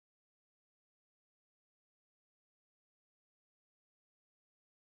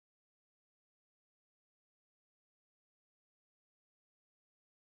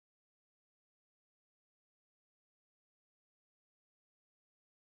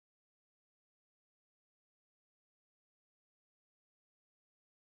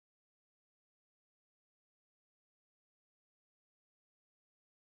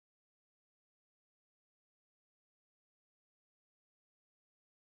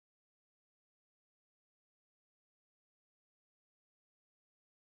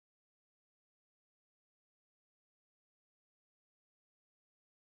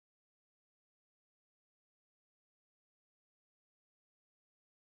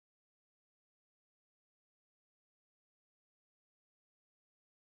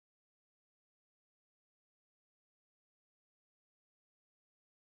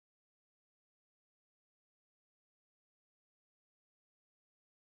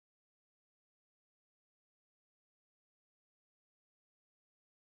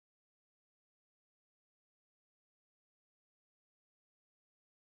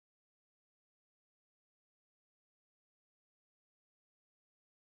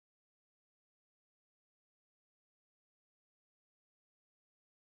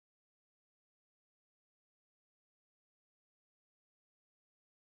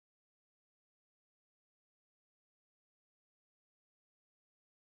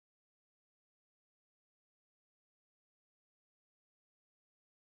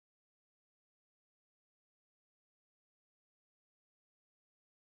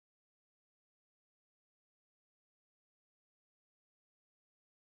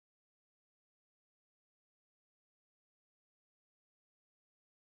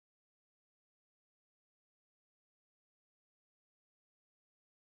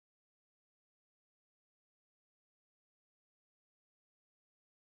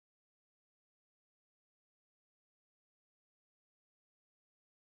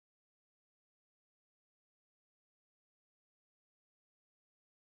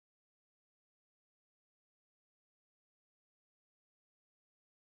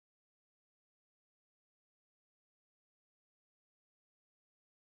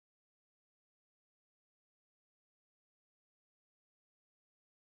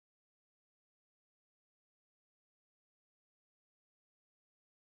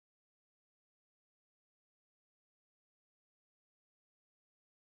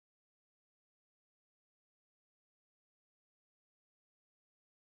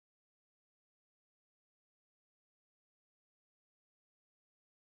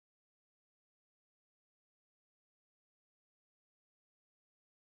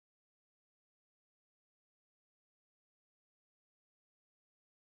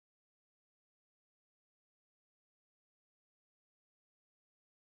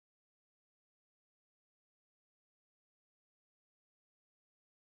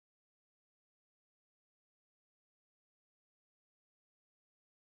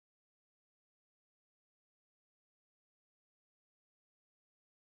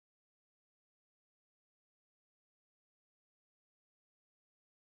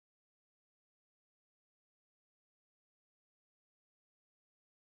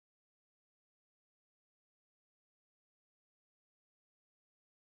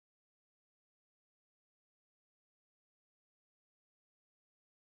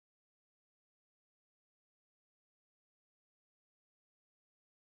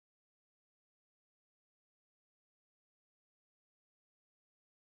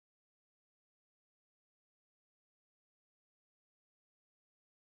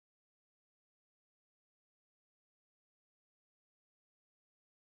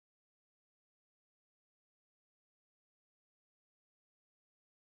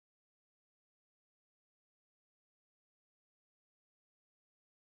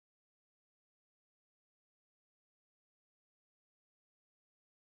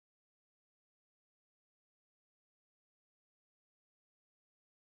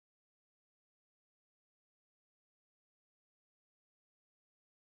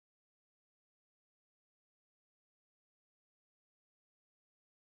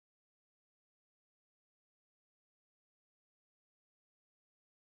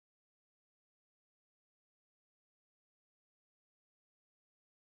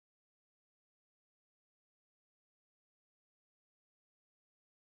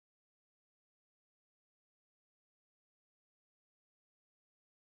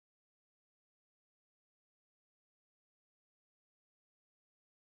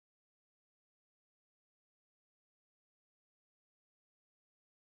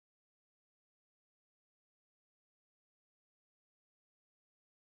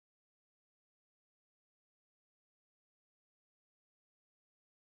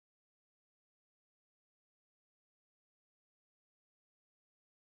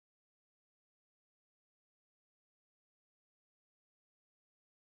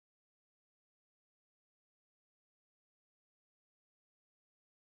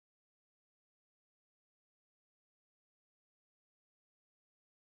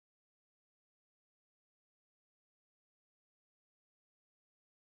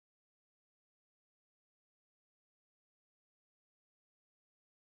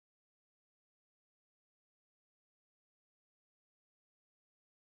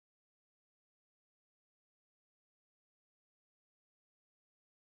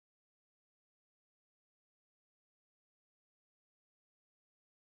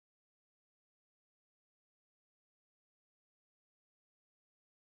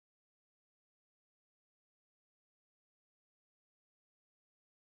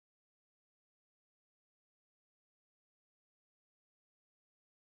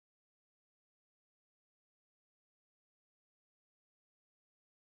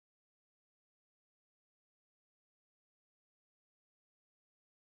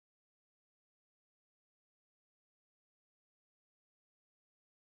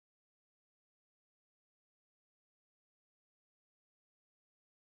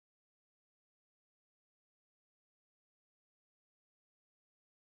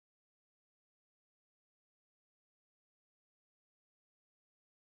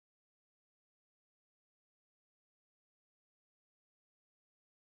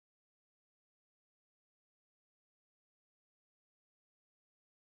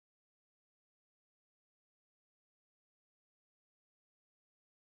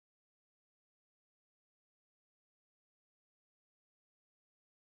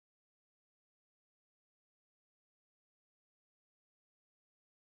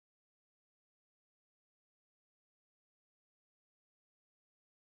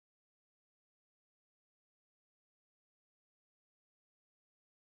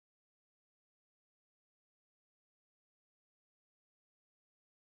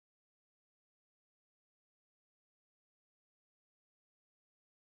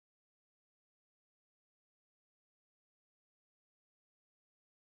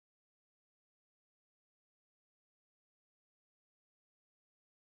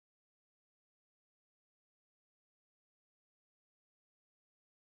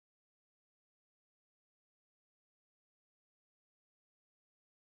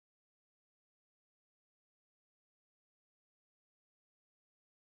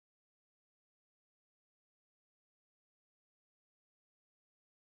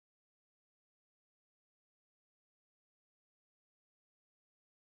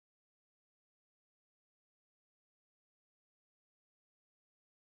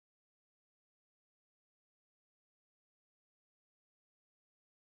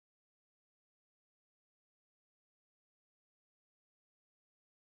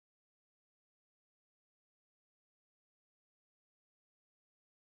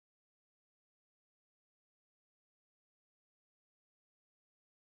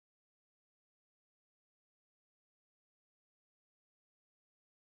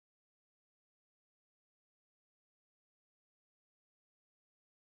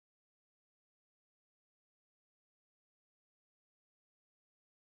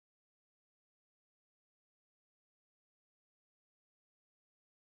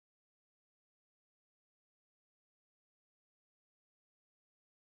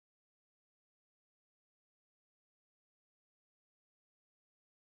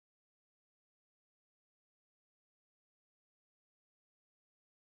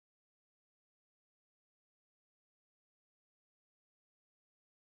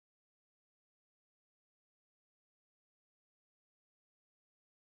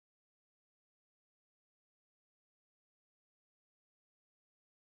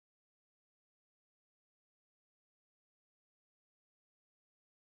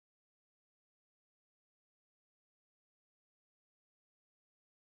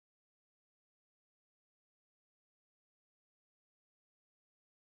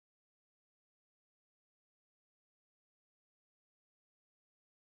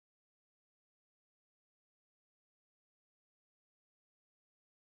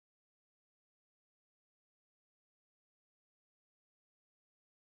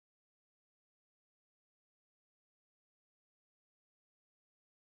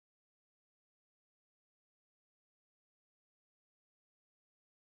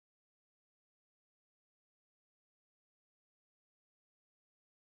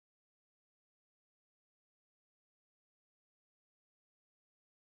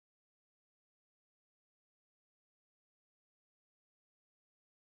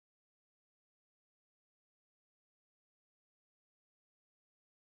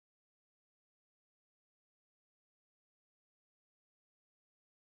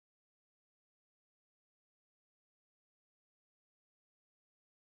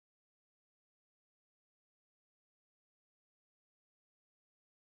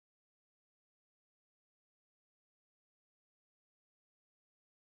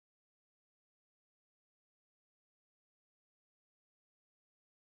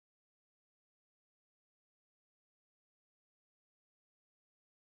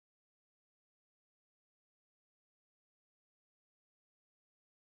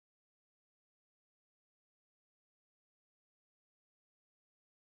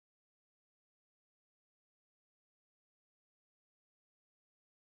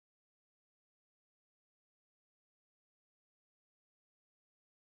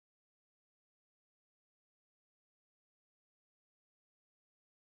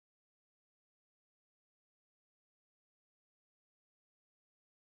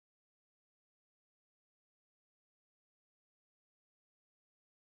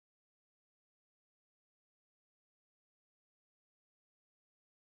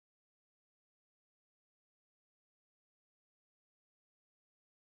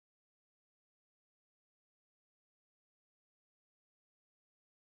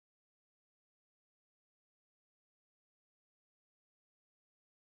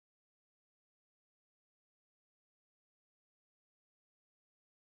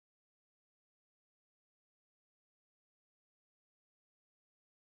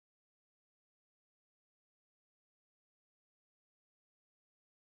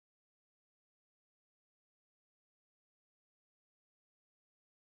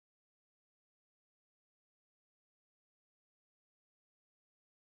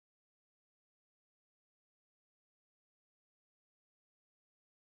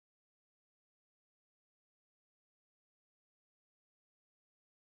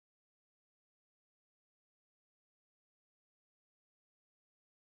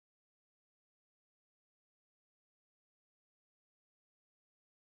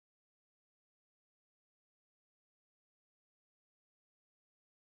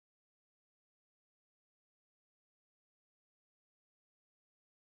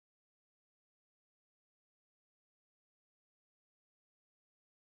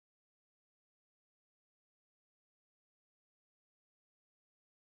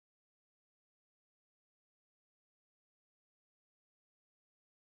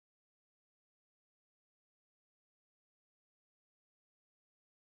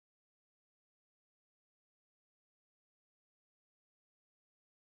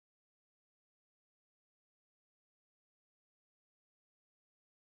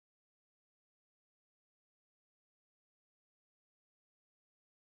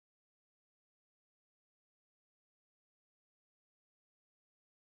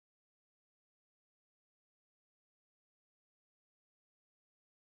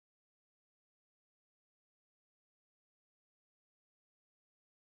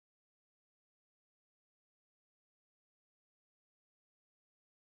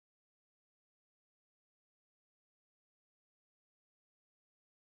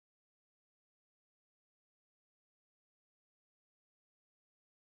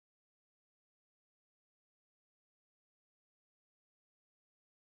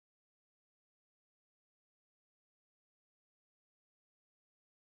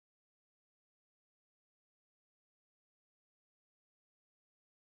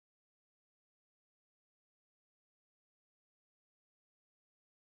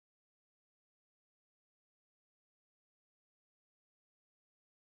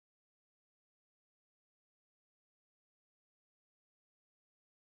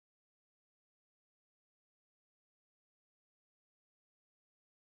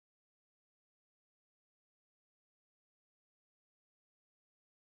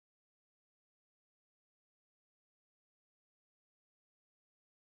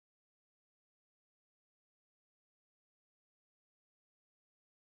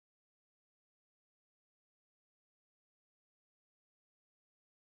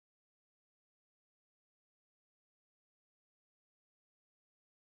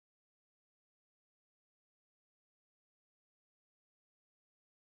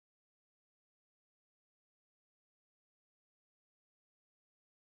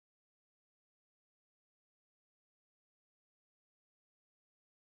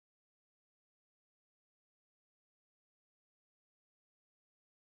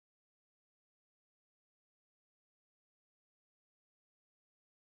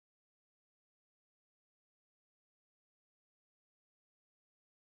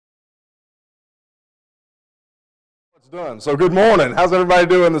It's done. So good morning. How's everybody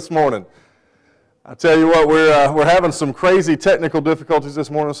doing this morning? I tell you what, we're having some crazy technical difficulties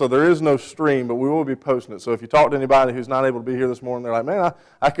this morning, so there is no stream, but we will be posting it. So if you talk to anybody who's not able to be here this morning, they're like, man,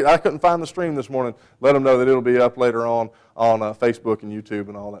 I couldn't find the stream this morning, let them know that it'll be up later on Facebook and YouTube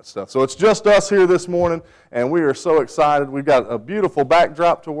and all that stuff. So it's just us here this morning, and we are so excited. We've got a beautiful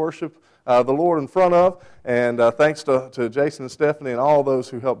backdrop to worship the Lord in front of, and thanks to Jason and Stephanie and all those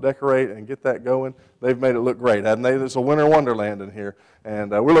who helped decorate and get that going. They've made it look great, haven't they? It's a winter wonderland in here,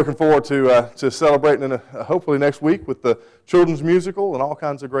 and we're looking forward to celebrating hopefully next week with the children's musical and all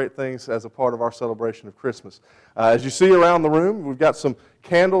kinds of great things as a part of our celebration of Christmas. As you see around the room, we've got some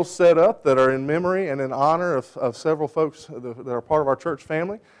candles set up that are in memory and in honor of several folks that are part of our church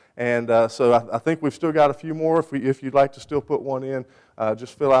family. And so I think we've still got a few more. If you'd like to still put one in,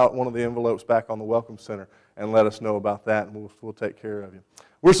 just fill out one of the envelopes back on the Welcome Center and let us know about that, and we'll take care of you.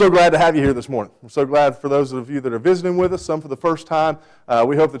 We're so glad to have you here this morning. We're so glad for those of you that are visiting with us, some for the first time.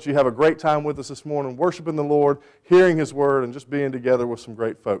 We hope that you have a great time with us this morning, worshiping the Lord, hearing His Word, and just being together with some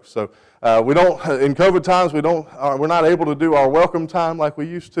great folks. So we don't, in COVID times, we're not able to do our welcome time like we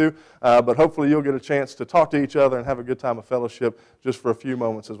used to, but hopefully you'll get a chance to talk to each other and have a good time of fellowship just for a few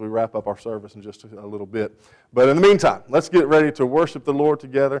moments as we wrap up our service in just a little bit. But in the meantime, let's get ready to worship the Lord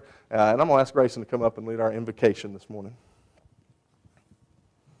together, and I'm going to ask Grayson to come up and lead our invocation this morning.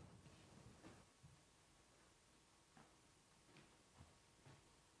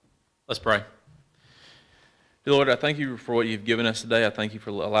 Let's pray. Dear Lord, I thank you for what you've given us today. I thank you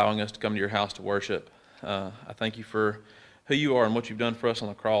for allowing us to come to your house to worship. I thank you for who you are and what you've done for us on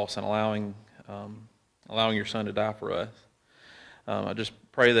the cross and allowing your Son to die for us. I just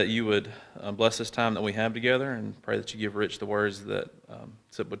pray that you would bless this time that we have together, and pray that you give Rich the words that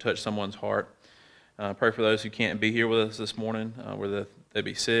would touch someone's heart. Pray for those who can't be here with us this morning, whether they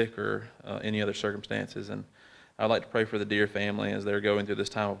be sick or any other circumstances. And I'd like to pray for the Deer family as they're going through this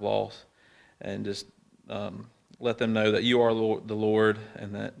time of loss, and just let them know that you are the Lord,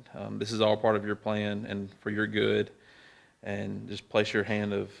 and that this is all part of your plan and for your good, and just place your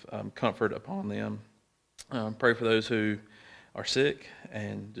hand of comfort upon them. Pray for those who are sick,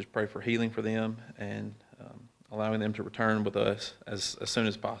 and just pray for healing for them, and allowing them to return with us as soon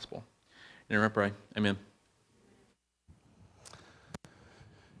as possible. In your name I pray. Amen.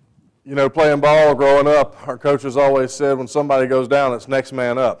 You know, playing ball growing up, our coaches always said when somebody goes down, it's next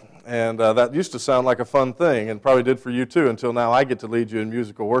man up. And that used to sound like a fun thing, and probably did for you too, until now I get to lead you in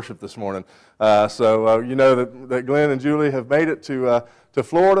musical worship this morning. So you know that Glenn and Julie have made it to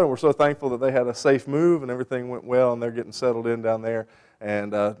Florida. We're so thankful that they had a safe move and everything went well, and they're getting settled in down there.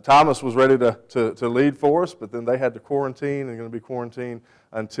 And Thomas was ready to lead for us, but then they had to quarantine, and going to be quarantined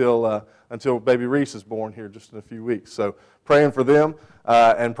until baby Reese is born here just in a few weeks. So praying for them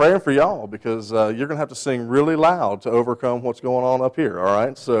and praying for y'all, because you're going to have to sing really loud to overcome what's going on up here, all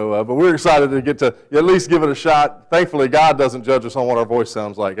right? So, but we're excited to get to at least give it a shot. Thankfully, God doesn't judge us on what our voice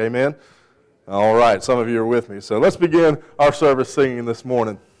sounds like. Amen? All right, some of you are with me. So let's begin our service singing this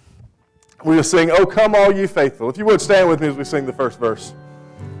morning. We will sing, "Oh, Come All Ye Faithful." If you would, stand with me as we sing the first verse.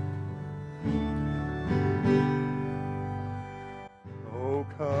 Oh,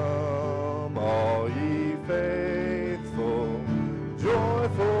 come all ye faithful,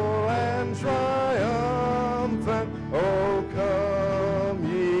 joyful and triumphant. Oh, come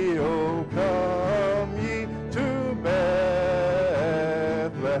ye to Bethlehem.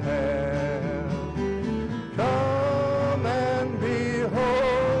 Come and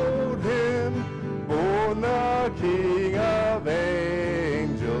behold Him, born the King of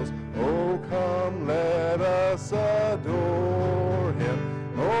angels. Oh, come, let us adore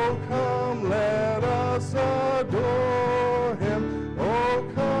Him. Oh, come, let us adore Him.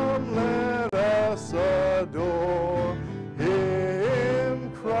 Oh, come, let us adore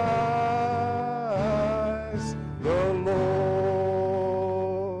Him, Christ the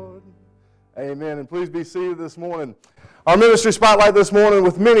Lord. Amen. And please be seated this morning. Our ministry spotlight this morning,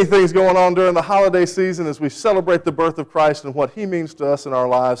 with many things going on during the holiday season as we celebrate the birth of Christ and what He means to us in our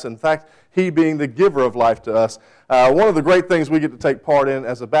lives. In fact, He being the giver of life to us. One of the great things we get to take part in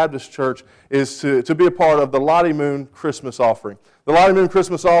as a Baptist church is to be a part of the Lottie Moon Christmas offering. The Lottie Moon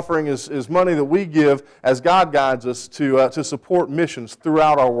Christmas offering is money that we give as God guides us to support missions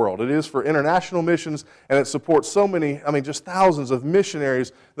throughout our world. It is for international missions, and it supports so many, just thousands of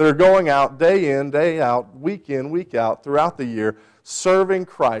missionaries that are going out day in, day out, week in, week out, throughout the year, serving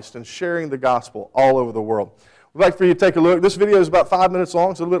Christ and sharing the gospel all over the world. We'd like for you to take a look. This video is about 5 minutes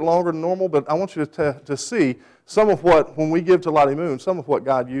long. It's a little bit longer than normal, but I want you to see some of what, when we give to Lottie Moon, some of what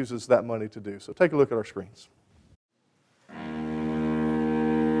God uses that money to do. So take a look at our screens.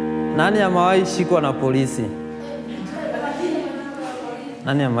 Nani amewahi shikwa na polisi?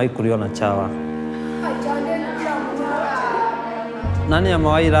 Nani amewahi kuliona chawa? Nani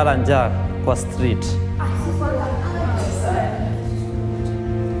amewahi lala njaa kwa street?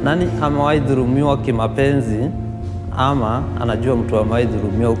 Nani amewahi dhulumiwa kimapenzi ama anajua mtu amewahi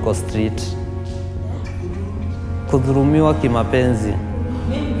dhulumiwa huko street? Kudhulumiwa kimapenzi.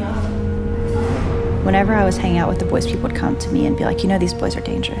 Whenever I was hanging out with the boys, people would come to me and be like, you know, these boys are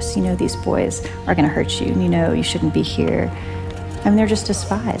dangerous. You know, these boys are going to hurt you. You know, you shouldn't be here. And they're just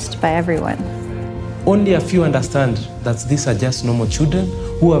despised by everyone. Only a few understand that these are just normal children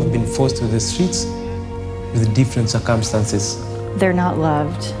who have been forced to the streets with different circumstances. They're not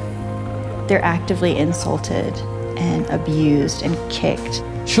loved. They're actively insulted and abused and kicked.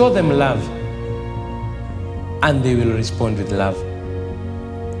 Show them love, and they will respond with love.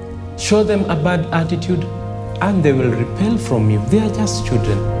 Show them a bad attitude, and they will repel from you. They are just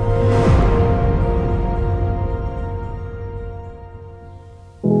children.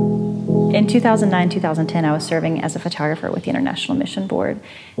 In 2009-2010, I was serving as a photographer with the International Mission Board,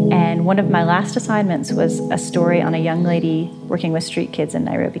 and one of my last assignments was a story on a young lady working with street kids in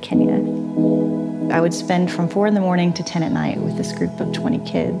Nairobi, Kenya. I would spend from 4 in the morning to 10 at night with this group of 20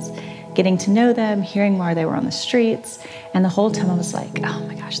 kids, getting to know them, hearing why they were on the streets, and the whole time I was like, oh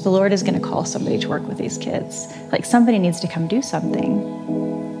my gosh, the Lord is going to call somebody to work with these kids. Like, somebody needs to come do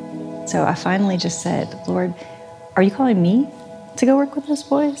something. So I finally just said, Lord, are you calling me to go work with those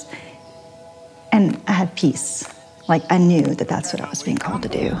boys? And I had peace. Like, I knew that that's what I was being called to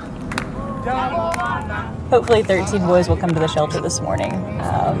do. Hopefully 13 boys will come to the shelter this morning,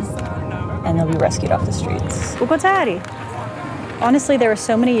 and they'll be rescued off the streets. Ukotari. Honestly, there were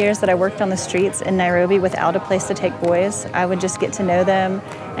so many years that I worked on the streets in Nairobi without a place to take boys. I would just get to know them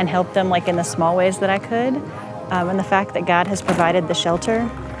and help them like in the small ways that I could. And the fact that God has provided the shelter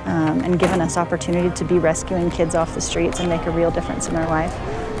and given us opportunity to be rescuing kids off the streets and make a real difference in their life,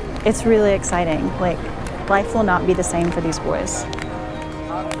 it's really exciting. Like, life will not be the same for these boys.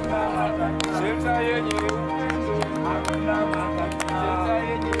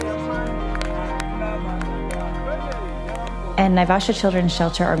 And Naivasha Children's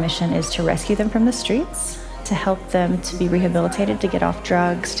Shelter, our mission is to rescue them from the streets, to help them to be rehabilitated, to get off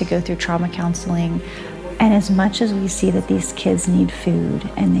drugs, to go through trauma counseling. And as much as we see that these kids need food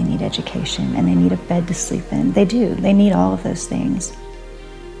and they need education and they need a bed to sleep in, they do. They need all of those things.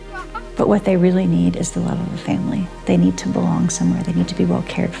 But what they really need is the love of a family. They need to belong somewhere. They need to be well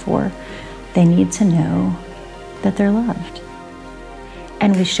cared for. They need to know that they're loved.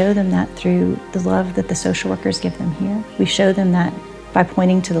 And we show them that through the love that the social workers give them here. We show them that by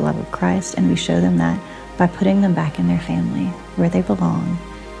pointing to the love of Christ, and we show them that by putting them back in their family, where they belong,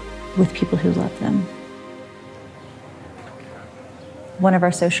 with people who love them. One of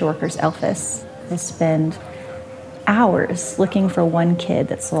our social workers, Elphys, has spent hours looking for one kid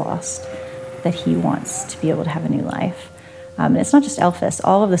that's lost, that he wants to be able to have a new life. And it's not just Elphys.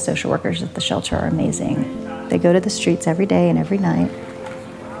 All of the social workers at the shelter are amazing. They go to the streets every day and every night.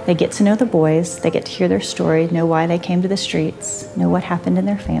 They get to know the boys, they get to hear their story, know why they came to the streets, know what happened in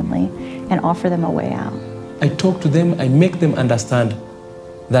their family, and offer them a way out. I talk to them, I make them understand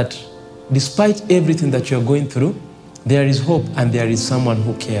that despite everything that you're going through, there is hope and there is someone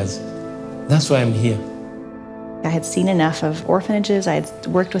who cares. That's why I'm here. I had seen enough of orphanages, I had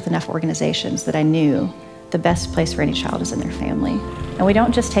worked with enough organizations that I knew the best place for any child is in their family. And we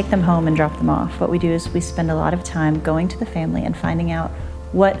don't just take them home and drop them off. What we do is we spend a lot of time going to the family and finding out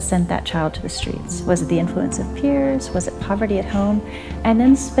what sent that child to the streets. Was it the influence of peers? Was it poverty at home? And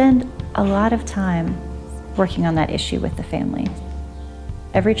then spend a lot of time working on that issue with the family.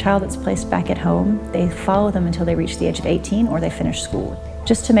 Every child that's placed back at home, they follow them until they reach the age of 18 or they finish school,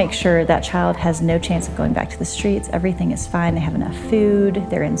 just to make sure that child has no chance of going back to the streets. Everything is fine, they have enough food,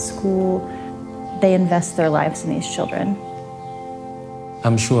 they're in school. They invest their lives in these children.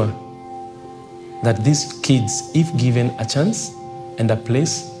 I'm sure that these kids, if given a chance and a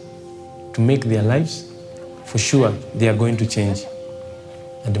place to make their lives, for sure they are going to change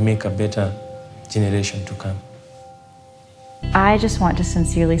and make a better generation to come. I just want to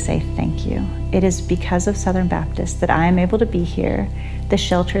sincerely say thank you. It is because of Southern Baptist that I am able to be here. The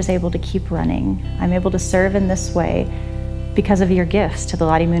shelter is able to keep running. I'm able to serve in this way because of your gifts to the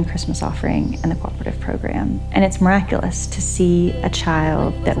Lottie Moon Christmas offering and the cooperative program. And it's miraculous to see a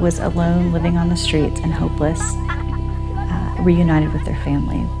child that was alone, living on the streets and hopeless, reunited with their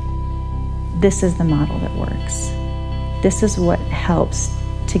family. This is the model that works. This is what helps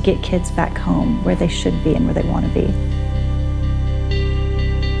to get kids back home where they should be and where they want to be.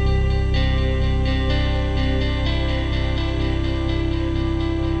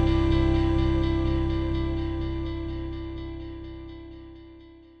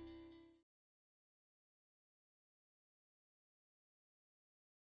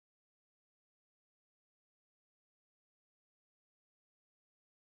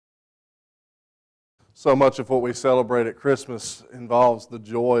 So much of what we celebrate at Christmas involves the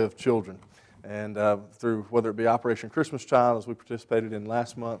joy of children. And through whether it be Operation Christmas Child, as we participated in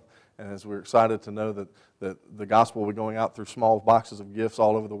last month, and as we're excited to know that the gospel will be going out through small boxes of gifts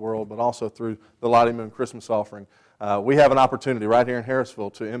all over the world, but also through the Lottie Moon Christmas offering, we have an opportunity right here in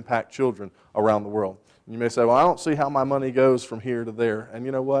Harrisville to impact children around the world. And you may say, well, I don't see how my money goes from here to there. And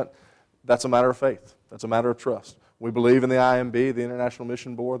you know what? That's a matter of faith. That's a matter of trust. We believe in the IMB, the International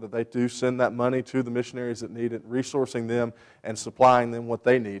Mission Board, that they do send that money to the missionaries that need it, resourcing them and supplying them what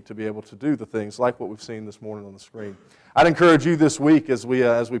they need to be able to do the things like what we've seen this morning on the screen. I'd encourage you this week as we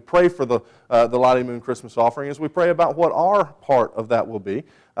pray for the Lottie Moon Christmas offering, as we pray about what our part of that will be.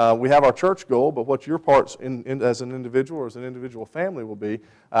 We have our church goal, but what your parts as an individual or as an individual family will be.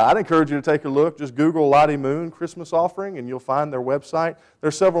 I'd encourage you to take a look. Just Google Lottie Moon Christmas offering and you'll find their website.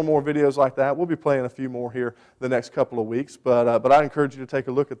 There's several more videos like that. We'll be playing a few more here the next couple of weeks, but I'd encourage you to take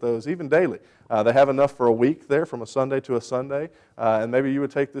a look at those, even daily. They have enough for a week there, from a Sunday to a Sunday, and maybe you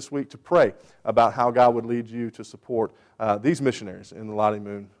would take this week to pray about how God would lead you to support these missionaries in the Lottie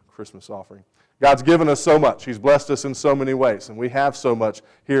Moon Christmas offering. God's given us so much. He's blessed us in so many ways, and we have so much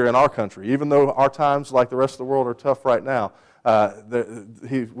here in our country. Even though our times, like the rest of the world, are tough right now,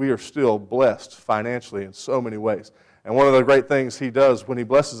 we are still blessed financially in so many ways. And one of the great things He does when He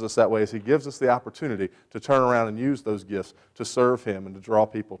blesses us that way is He gives us the opportunity to turn around and use those gifts to serve Him and to draw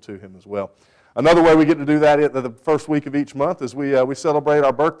people to Him as well. Another way we get to do that at the first week of each month is we celebrate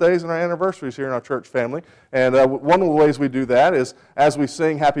our birthdays and our anniversaries here in our church family. And one of the ways we do that is as we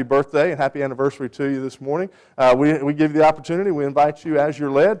sing happy birthday and happy anniversary to you this morning, we give you the opportunity, we invite you as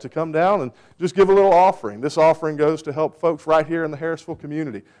you're led to come down and just give a little offering. This offering goes to help folks right here in the Harrisville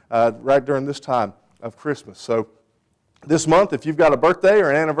community right during this time of Christmas. So this month, if you've got a birthday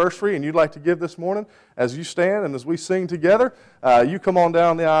or an anniversary and you'd like to give this morning, as you stand and as we sing together, you come on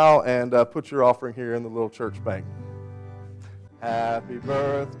down the aisle and put your offering here in the little church bank. Happy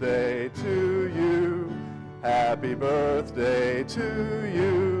birthday to you. Happy birthday to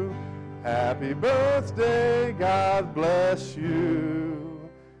you. Happy birthday, God bless you.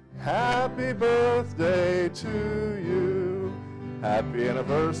 Happy birthday to you. Happy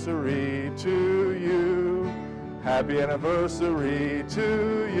anniversary to you. Happy anniversary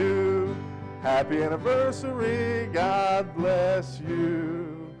to you. Happy anniversary, God bless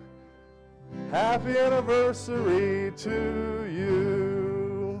you. Happy anniversary to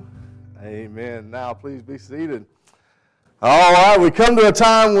you. Amen. Now please be seated. All right, we come to a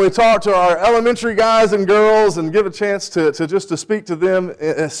time when we talk to our elementary guys and girls and give a chance to speak to them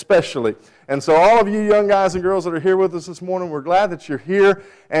especially. And so all of you young guys and girls that are here with us this morning, we're glad that you're here.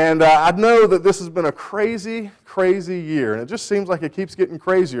 And I know that this has been a crazy, crazy year. And it just seems like it keeps getting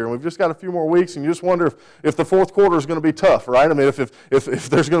crazier. And we've just got a few more weeks, and you just wonder if the fourth quarter is going to be tough, right? I mean, if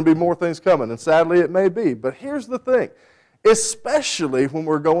there's going to be more things coming. And sadly, it may be. But here's the thing. Especially when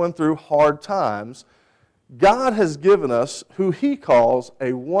we're going through hard times, God has given us who He calls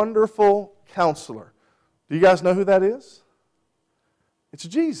a wonderful counselor. Do you guys know who that is? It's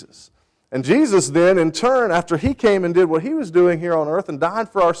Jesus. And Jesus then, in turn, after He came and did what He was doing here on earth and died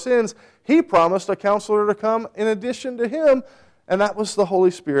for our sins, He promised a counselor to come in addition to Him, and that was the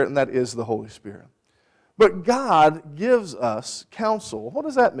Holy Spirit, and that is the Holy Spirit. But God gives us counsel. What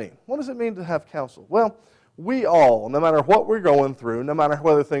does that mean? What does it mean to have counsel? Well, we all, no matter what we're going through, no matter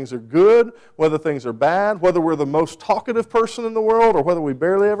whether things are good, whether things are bad, whether we're the most talkative person in the world or whether we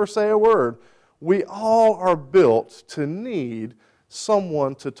barely ever say a word, we all are built to need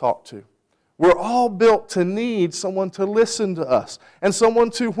someone to talk to. We're all built to need someone to listen to us and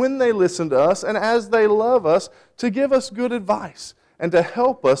someone to, when they listen to us and as they love us, to give us good advice and to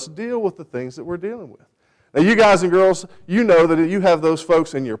help us deal with the things that we're dealing with. Now, you guys and girls, you know that you have those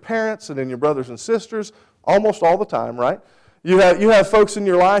folks in your parents and in your brothers and sisters almost all the time, right? You have folks in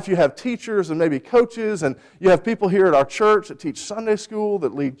your life, you have teachers and maybe coaches, and you have people here at our church that teach Sunday school,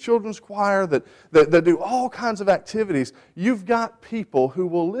 that lead children's choir, that do all kinds of activities. You've got people who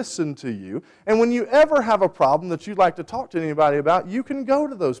will listen to you, and when you ever have a problem that you'd like to talk to anybody about, you can go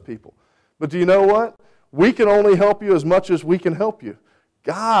to those people. But do you know what? We can only help you as much as we can help you.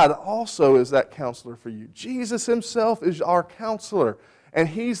 God also is that counselor for you. Jesus Himself is our counselor, and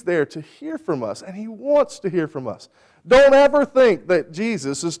He's there to hear from us, and He wants to hear from us. Don't ever think that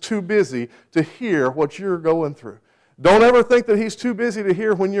Jesus is too busy to hear what you're going through. Don't ever think that He's too busy to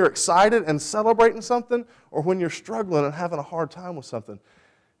hear when you're excited and celebrating something or when you're struggling and having a hard time with something.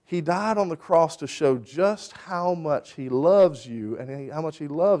 He died on the cross to show just how much He loves you and how much He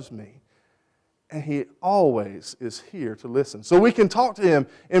loves me. And He always is here to listen. So we can talk to Him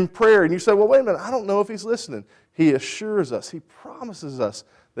in prayer. And you say, well, wait a minute, I don't know if He's listening. He assures us, He promises us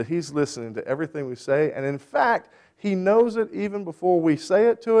that He's listening to everything we say. And in fact, He knows it even before we say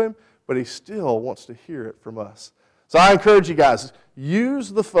it to Him, but He still wants to hear it from us. So I encourage you guys,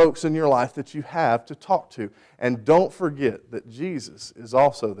 use the folks in your life that you have to talk to. And don't forget that Jesus is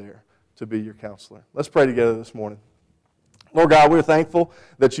also there to be your counselor. Let's pray together this morning. Lord God, we're thankful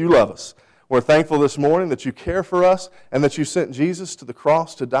that You love us. We're thankful this morning that You care for us and that You sent Jesus to the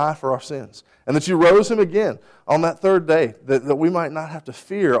cross to die for our sins. And that You rose Him again on that third day, that we might not have to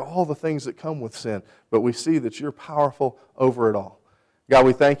fear all the things that come with sin, but we see that You're powerful over it all. God,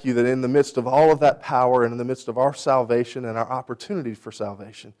 we thank You that in the midst of all of that power and in the midst of our salvation and our opportunity for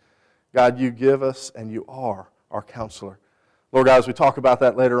salvation, God, You give us and You are our counselor. Lord God, as we talk about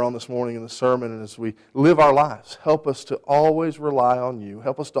that later on this morning in the sermon and as we live our lives, help us to always rely on You.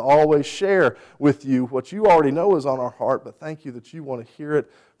 Help us to always share with You what You already know is on our heart, but thank You that You want to hear it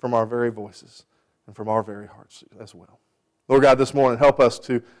from our very voices and from our very hearts as well. Lord God, this morning, help us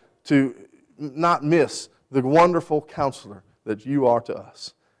to not miss the wonderful counselor that You are to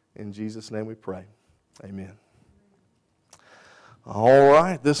us. In Jesus' name we pray. Amen. All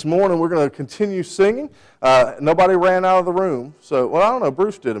right, this morning we're going to continue singing. Nobody ran out of the room. So, well, I don't know,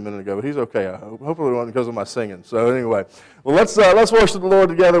 Bruce did a minute ago, but he's okay, I hope. Hopefully it wasn't because of my singing. So anyway, well, let's worship the Lord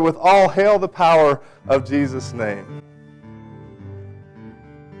together with All Hail the Power of Jesus' Name.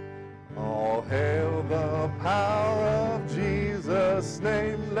 All hail the power of Jesus'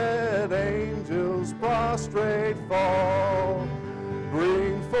 name, let angels prostrate fall.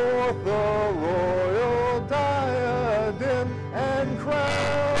 Bring forth the royal diadem and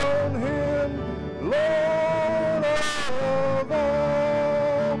crown Him Lord of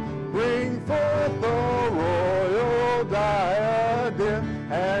all. Bring forth the royal diadem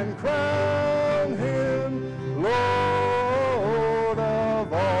and crown Him Lord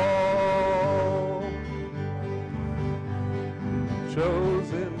of all.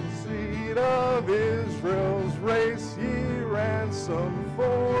 Chosen seed of Israel's race, ye ransom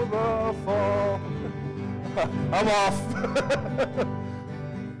for the fall. I'm off.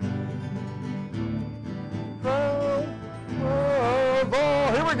 Crown of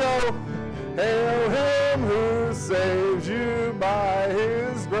all. Here we go. Hail Him who saves you by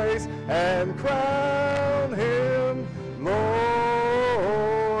His grace, and crown Him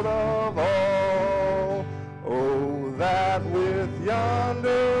Lord of all. Oh, that with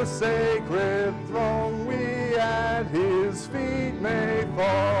yonder sacred throne we at His feet may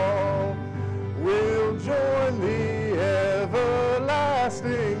fall. We'll join the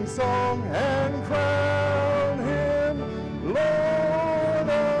everlasting song and crown Him Lord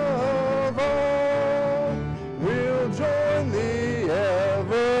of all. We'll join the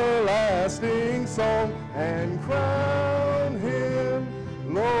everlasting song and crown Him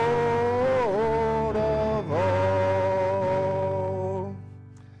Lord of all.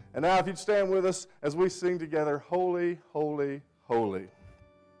 And now if you'd stand with us as we sing together, Holy, Holy, Holy.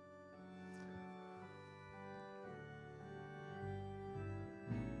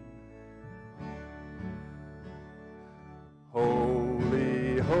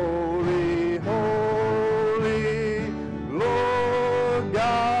 Holy, holy, holy, Lord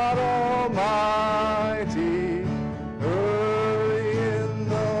God Almighty. Early in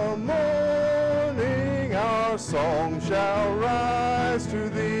the morning our song shall rise to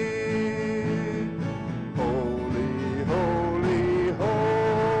Thee. Holy, holy,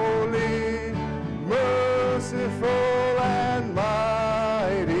 holy, merciful and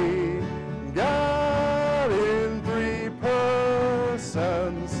mighty, God in three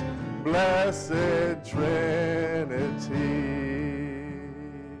persons, blessed Trinity.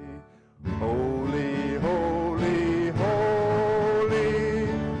 Holy, holy, holy,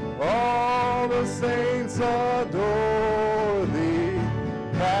 all the saints adore Thee,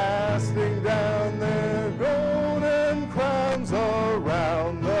 casting down their golden crowns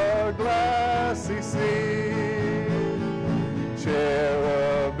around the glassy sea.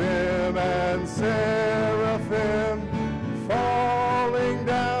 Cherubim and seraphim falling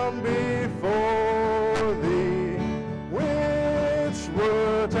down before Thee, which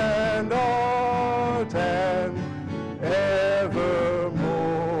wert and art and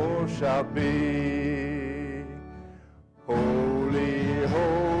evermore shall be. Holy,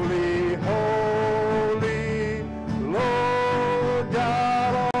 holy, holy, Lord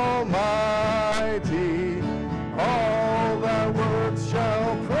God Almighty, all Thy works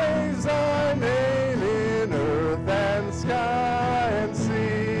shall praise Thy name in earth and sky and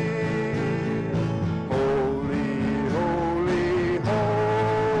sea. Holy, holy,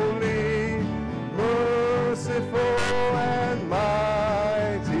 holy, merciful and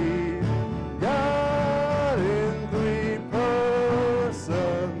mighty, God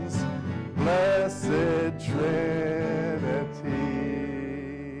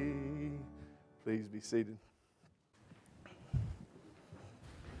seated.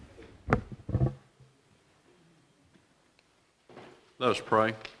 Let us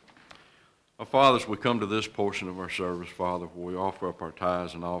pray. Our Father, as we come to this portion of our service, Father, where we offer up our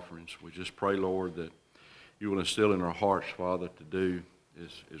tithes and offerings, we just pray, Lord, that you will instill in our hearts, Father, to do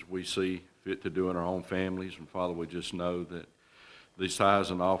as we see fit to do in our own families. And, Father, we just know that these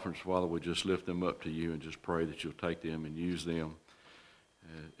tithes and offerings, Father, we just lift them up to you and just pray that you'll take them and use them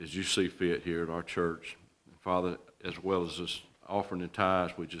as you see fit here at our church. And, Father, as well as this offering and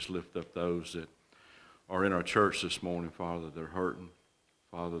tithes, we just lift up those that are in our church this morning, Father, they're hurting.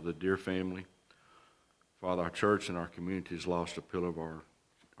 Father, the Deer family. Father, our church and our community has lost a pillar of our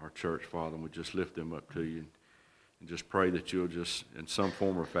church, Father, and we just lift them up to you and just pray that you'll just, in some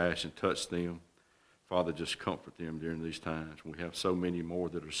form or fashion, touch them. Father, just comfort them during these times. We have so many more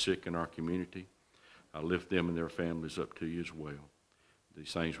that are sick in our community. I lift them and their families up to you as well.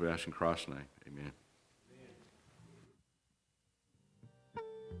 These things we ask in Christ's name. Amen.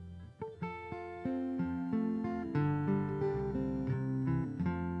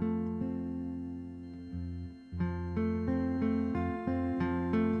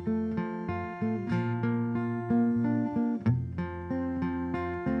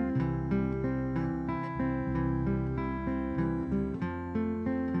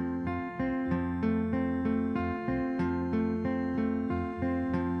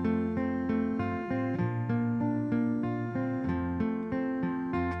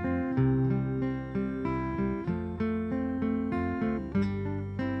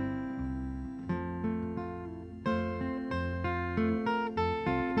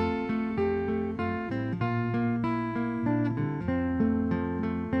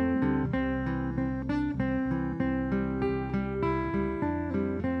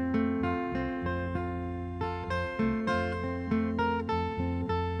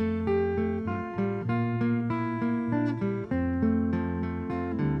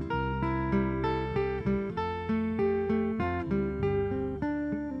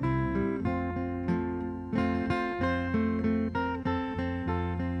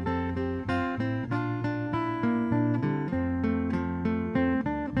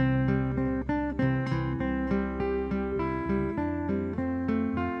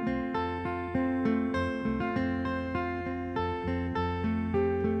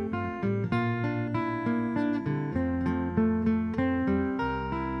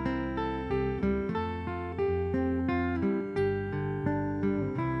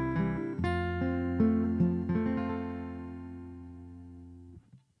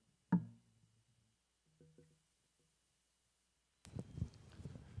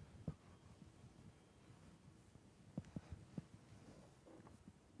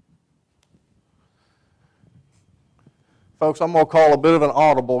 Folks, I'm going to call a bit of an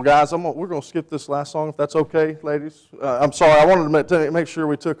audible. Guys, we're going to skip this last song, if that's okay, ladies. I'm sorry, I wanted to make sure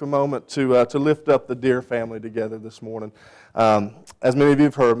we took a moment to lift up the Deer family together this morning. As many of you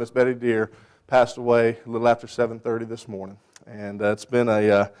have heard, Miss Betty Deer passed away a little after 7:30 this morning. And it's been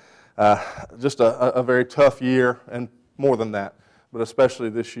just a very tough year, and more than that, but especially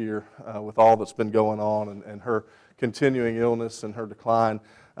this year with all that's been going on and her continuing illness and her decline.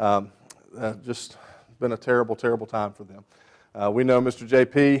 Just been a terrible, terrible time for them. We know Mr.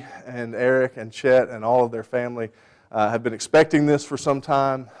 JP and Eric and Chet and all of their family have been expecting this for some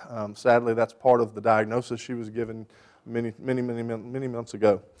time. Sadly, that's part of the diagnosis she was given many months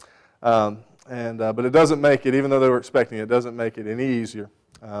ago. But it doesn't make it, even though they were expecting it, doesn't make it any easier.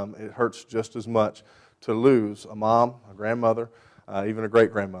 It hurts just as much to lose a mom, a grandmother, even a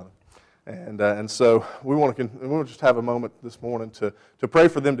great-grandmother. And so we want to just have a moment this morning to pray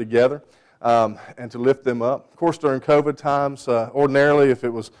for them together. And to lift them up. Of course, during COVID times, ordinarily, if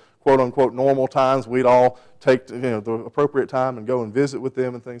it was quote-unquote normal times, we'd all take the appropriate time and go and visit with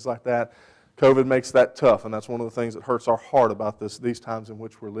them and things like that. COVID makes that tough, and that's one of the things that hurts our heart about these times in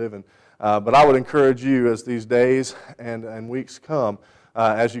which we're living. But I would encourage you, as these days and weeks come,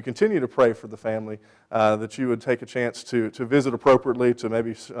 as you continue to pray for the family, that you would take a chance to visit appropriately, to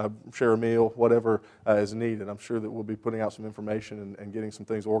maybe share a meal, whatever is needed. I'm sure that we'll be putting out some information and getting some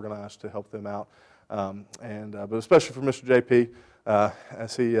things organized to help them out. But especially for Mr. JP,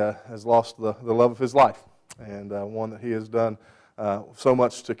 as he has lost the love of his life, and one that he has done so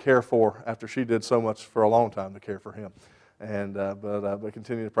much to care for after she did so much for a long time to care for him. But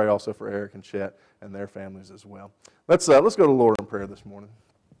continue to pray also for Eric and Chet and their families as well. Let's go to the Lord in prayer this morning.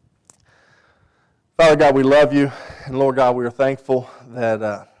 Father God, we love you, and Lord God, we are thankful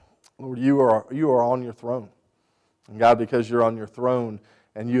that Lord, you are on your throne. And God, because you're on your throne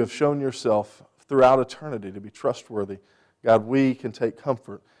and you have shown yourself throughout eternity to be trustworthy, God, we can take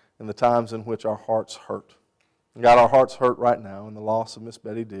comfort in the times in which our hearts hurt. And God, our hearts hurt right now in the loss of Miss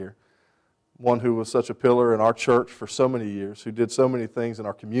Betty Deere, one who was such a pillar in our church for so many years, who did so many things in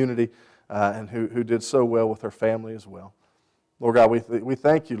our community, and who did so well with her family as well. Lord God, we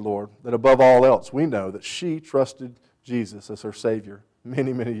thank you, Lord, that above all else, we know that she trusted Jesus as her Savior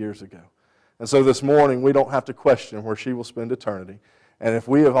many, many years ago. And so this morning, we don't have to question where she will spend eternity. And if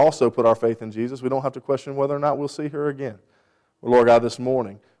we have also put our faith in Jesus, we don't have to question whether or not we'll see her again. Well, Lord God, this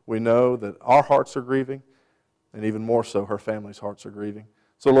morning, we know that our hearts are grieving, and even more so, her family's hearts are grieving.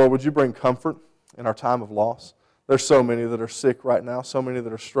 So, Lord, would you bring comfort in our time of loss? There's so many that are sick right now, so many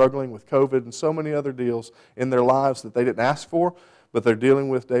that are struggling with COVID, and so many other deals in their lives that they didn't ask for, but they're dealing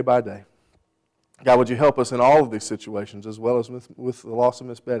with day by day. God, would you help us in all of these situations, as well as with the loss of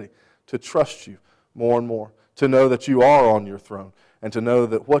Miss Betty, to trust you more and more, to know that you are on your throne, and to know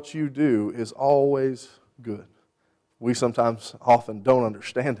that what you do is always good. We sometimes often don't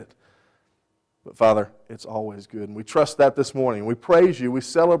understand it. But Father, it's always good. And we trust that this morning. We praise you, we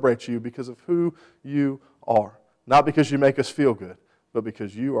celebrate you because of who you are. Not because you make us feel good, but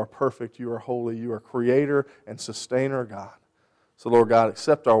because you are perfect, you are holy, you are creator and sustainer God. So Lord God,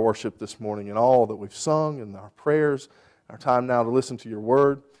 accept our worship this morning and all that we've sung and our prayers, our time now to listen to your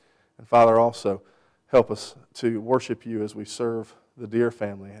word. And Father, also help us to worship you as we serve the Deere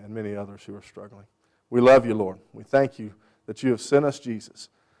family and many others who are struggling. We love you, Lord. We thank you that you have sent us Jesus.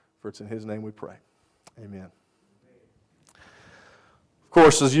 For it's in his name we pray. Amen. Of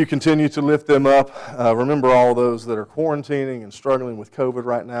course, as you continue to lift them up, remember all those that are quarantining and struggling with COVID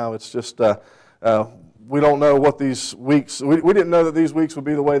right now. It's just, we don't know what these weeks, we didn't know that these weeks would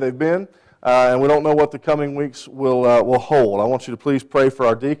be the way they've been, and we don't know what the coming weeks will hold. I want you to please pray for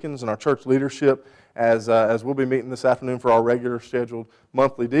our deacons and our church leadership as we'll be meeting this afternoon for our regular scheduled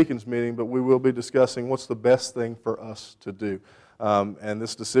monthly deacons meeting, but we will be discussing what's the best thing for us to do. And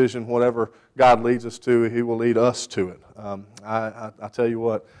this decision, whatever God leads us to, he will lead us to it. I tell you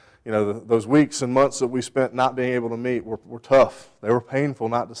what, you know, those weeks and months that we spent not being able to meet were tough. They were painful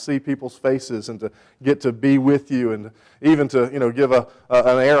not to see people's faces and to get to be with you and even to, you know, give an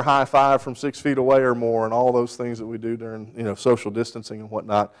air high five from 6 feet away or more and all those things that we do during, you know, social distancing and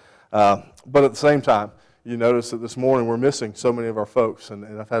whatnot. But at the same time, you notice that this morning we're missing so many of our folks.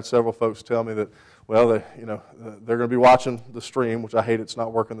 And I've had several folks tell me that, well, they're going to be watching the stream, which I hate it's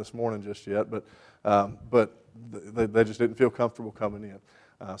not working this morning just yet, but they just didn't feel comfortable coming in.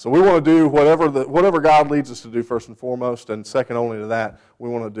 So we want to do whatever God leads us to do first and foremost, and second only to that, we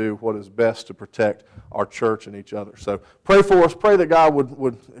want to do what is best to protect our church and each other. So pray for us. Pray that God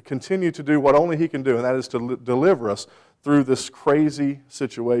would continue to do what only he can do, and that is to deliver us through this crazy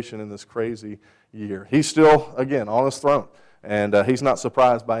situation in this crazy year. He's still, again, on his throne, and he's not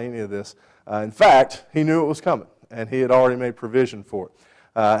surprised by any of this. In fact, he knew it was coming, and he had already made provision for it.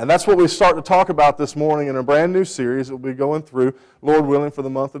 And that's what we start to talk about this morning in a brand new series that we'll be going through, Lord willing, for the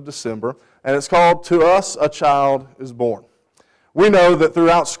month of December. And it's called, To Us a Child is Born. We know that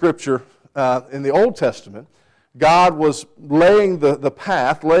throughout Scripture, in the Old Testament, God was laying the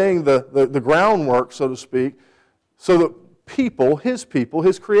path, laying the groundwork, so to speak, so that people, his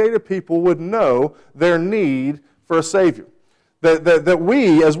created people, would know their need for a Savior. That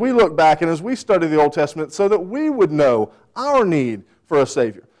we, as we look back and as we study the Old Testament, so that we would know our need for a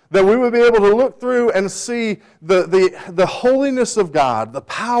Savior. That we would be able to look through and see the holiness of God, the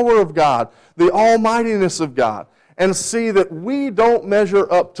power of God, the almightiness of God, and see that we don't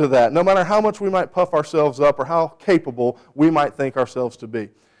measure up to that, no matter how much we might puff ourselves up or how capable we might think ourselves to be.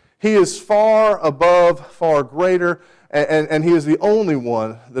 He is far above, far greater, and He is the only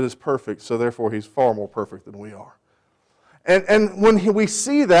one that is perfect, so therefore He's far more perfect than we are. And when we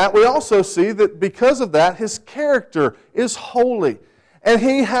see that, we also see that because of that, His character is holy. And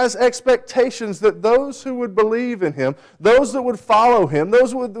He has expectations that those who would believe in Him, those that would follow Him,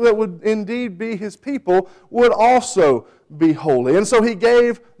 those that would indeed be His people, would also be holy. And so He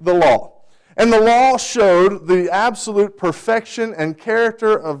gave the law. And the law showed the absolute perfection and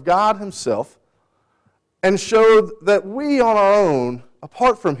character of God Himself, and showed that we on our own,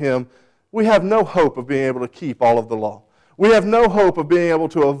 apart from Him, we have no hope of being able to keep all of the law. We have no hope of being able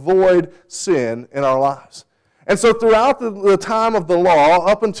to avoid sin in our lives. And so throughout the time of the law,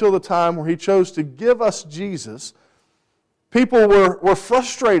 up until the time where He chose to give us Jesus, people were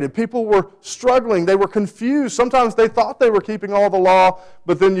frustrated. People were struggling. They were confused. Sometimes they thought they were keeping all the law,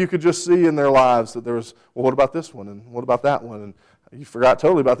 but then you could just see in their lives that there was, well, what about this one? And what about that one? And you forgot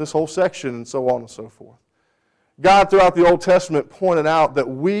totally about this whole section, and so on and so forth. God, throughout the Old Testament, pointed out that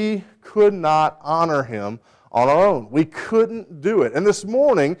we could not honor Him on our own. We couldn't do it. And this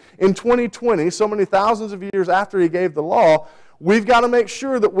morning, in 2020, so many thousands of years after He gave the law, we've got to make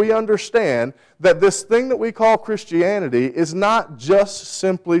sure that we understand that this thing that we call Christianity is not just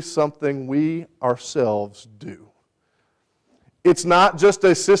simply something we ourselves do. It's not just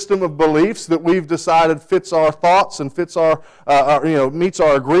a system of beliefs that we've decided fits our thoughts and fits meets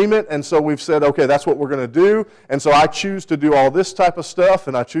our agreement, and so we've said, okay, that's what we're going to do, and so I choose to do all this type of stuff,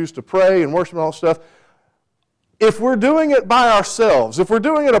 and I choose to pray and worship and all this stuff. If we're doing it by ourselves, if we're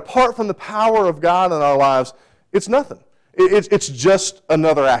doing it apart from the power of God in our lives, it's nothing. It's just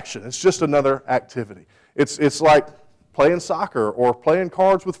another action. It's just another activity. It's like playing soccer or playing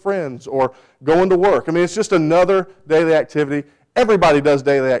cards with friends or going to work. I mean, it's just another daily activity. Everybody does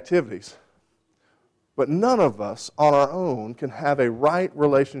daily activities. But none of us on our own can have a right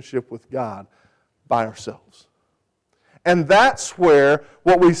relationship with God by ourselves. And that's where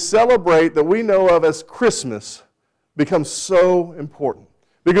what we celebrate that we know of as Christmas becomes so important.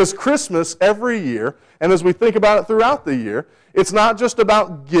 Because Christmas every year, and as we think about it throughout the year, it's not just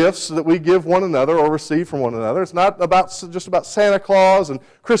about gifts that we give one another or receive from one another. It's not just about Santa Claus and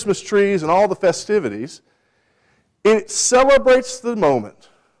Christmas trees and all the festivities. It celebrates the moment.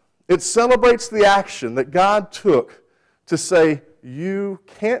 It celebrates the action that God took to say, you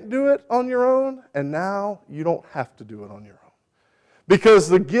can't do it on your own, and now you don't have to do it on your own. Because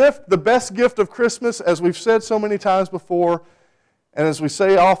the best gift of Christmas, as we've said so many times before, and as we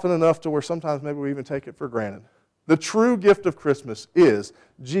say often enough to where sometimes maybe we even take it for granted, the true gift of Christmas is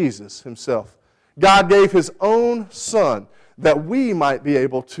Jesus himself. God gave his own Son that we might be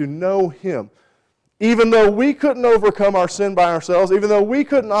able to know him. Even though we couldn't overcome our sin by ourselves, even though we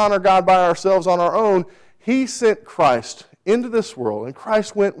couldn't honor God by ourselves on our own, he sent Christ into this world, and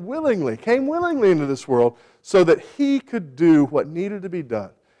Christ came willingly into this world so that he could do what needed to be done.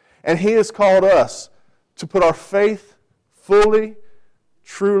 And he has called us to put our faith fully,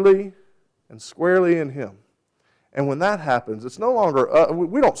 truly, and squarely in him. And when that happens, it's no longer,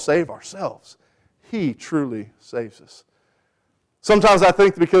 we don't save ourselves. He truly saves us. Sometimes I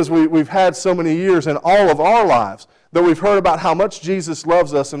think because we've had so many years in all of our lives that we've heard about how much Jesus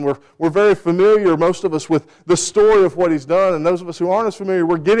loves us, and we're very familiar, most of us, with the story of what he's done. And those of us who aren't as familiar,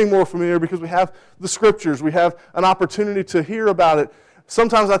 we're getting more familiar because we have the Scriptures. We have an opportunity to hear about it.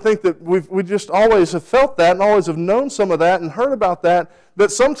 Sometimes I think that we just always have felt that and always have known some of that and heard about that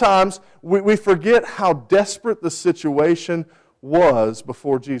sometimes we forget how desperate the situation was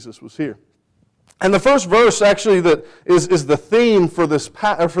before Jesus was here. And the first verse actually that is the theme for this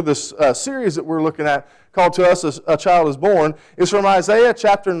series that we're looking at, called To Us a Child is Born, is from Isaiah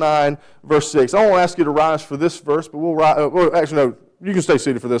chapter 9, verse 6. I won't ask you to rise for this verse, but actually, no, you can stay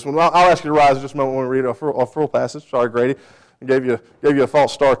seated for this one. I'll ask you to rise in just a moment when we read a full passage. Sorry, Grady. I gave you a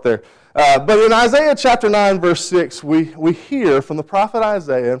false start there. But in Isaiah chapter 9, verse 6, we hear from the prophet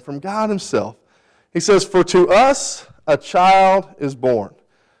Isaiah and from God himself. He says, "For to us a child is born.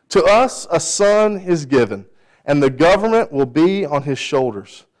 To us a son is given, and the government will be on his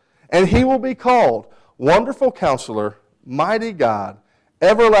shoulders. And he will be called Wonderful Counselor, Mighty God,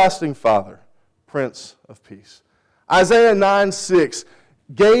 Everlasting Father, Prince of Peace." Isaiah 9:6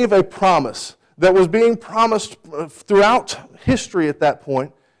 gave a promise that was being promised throughout history at that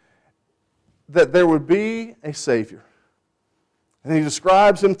point, that there would be a Savior. And he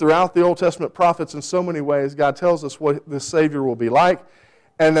describes him throughout the Old Testament prophets in so many ways. God tells us what this Savior will be like.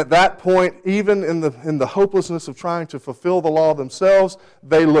 And at that point, even in the hopelessness of trying to fulfill the law themselves,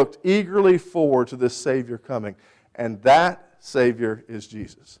 they looked eagerly forward to this Savior coming. And that Savior is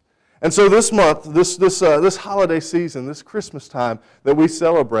Jesus. And so this month, this holiday season, this Christmas time that we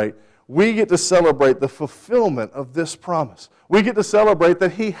celebrate, we get to celebrate the fulfillment of this promise. We get to celebrate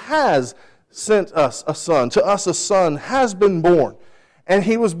that he has sent us a son. To us a son has been born. And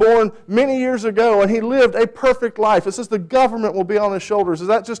he was born many years ago, and he lived a perfect life. It says the government will be on his shoulders. Is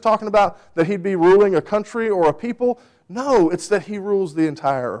that just talking about that he'd be ruling a country or a people? No, it's that he rules the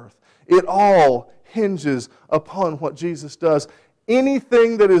entire earth. It all hinges upon what Jesus does.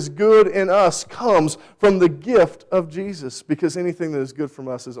 Anything that is good in us comes from the gift of Jesus, because anything that is good from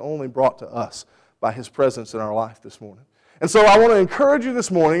us is only brought to us by his presence in our life this morning. And so I want to encourage you this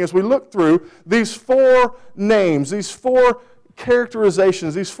morning as we look through these four names, these four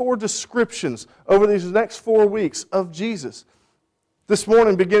characterizations, these four descriptions over these next 4 weeks of Jesus. This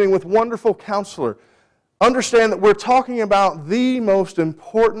morning, beginning with Wonderful Counselor, understand that we're talking about the most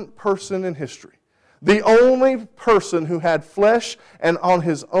important person in history. The only person who had flesh and on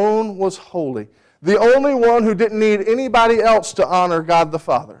his own was holy. The only one who didn't need anybody else to honor God the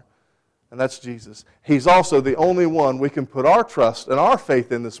Father. And that's Jesus. He's also the only one we can put our trust and our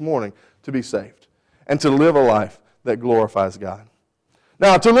faith in this morning to be saved and to live a life that glorifies God.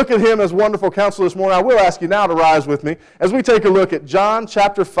 Now, to look at him as wonderful counselor this morning, I will ask you now to rise with me as we take a look at John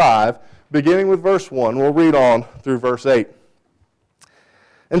chapter 5, beginning with verse 1. We'll read on through verse 8.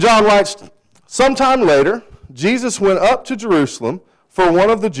 And John writes, "Sometime later, Jesus went up to Jerusalem for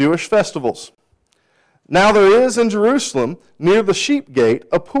one of the Jewish festivals. Now there is in Jerusalem, near the sheep gate,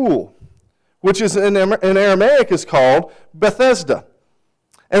 a pool, which is in Aramaic is called Bethesda,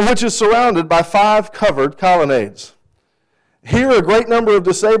 and which is surrounded by 5 covered colonnades. Here a great number of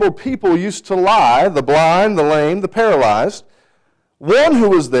disabled people used to lie, the blind, the lame, the paralyzed. One who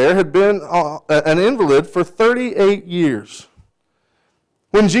was there had been an invalid for 38 years.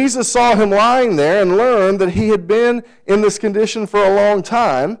 When Jesus saw him lying there and learned that he had been in this condition for a long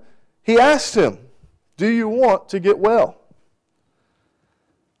time, he asked him, 'Do you want to get well?'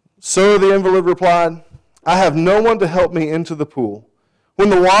 'Sir,' the invalid replied, 'I have no one to help me into the pool. When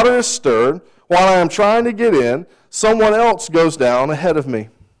the water is stirred, while I am trying to get in, someone else goes down ahead of me.'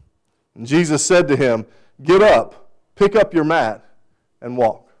 And Jesus said to him, 'Get up, pick up your mat, and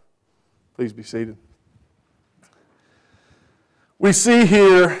walk.'" Please be seated. We see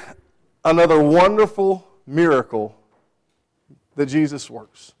here another wonderful miracle that Jesus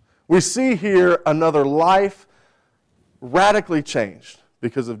works. We see here another life radically changed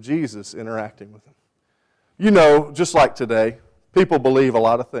because of Jesus interacting with him. You know, just like today, people believe a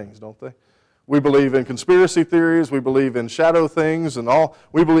lot of things, don't they? We believe in conspiracy theories, we believe in shadow things, and all.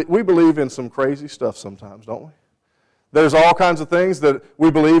 We believe in some crazy stuff sometimes, don't we? There's all kinds of things that we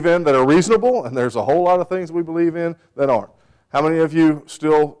believe in that are reasonable, and there's a whole lot of things we believe in that aren't. How many of you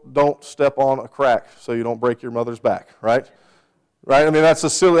still don't step on a crack so you don't break your mother's back, right? Right? I mean, that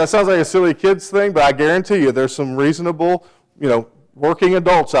sounds like a silly kid's thing, but I guarantee you there's some reasonable, working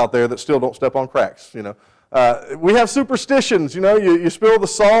adults out there that still don't step on cracks, We have superstitions, you spill the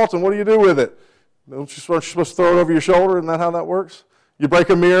salt, and what do you do with it? You're supposed to throw it over your shoulder, isn't that how that works? You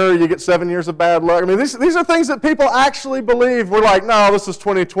break a mirror, you get 7 years of bad luck. I mean, these are things that people actually believe. We're like, no, this is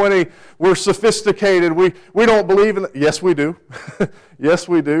 2020. We're sophisticated. We don't believe in it. Yes, we do. Yes,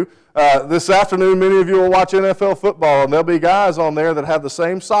 we do. This afternoon, many of you will watch NFL football, and there'll be guys on there that have the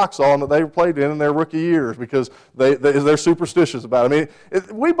same socks on that they played in their rookie years because they're superstitious about it. I mean,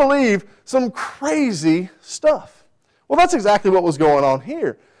 we believe some crazy stuff. Well, that's exactly what was going on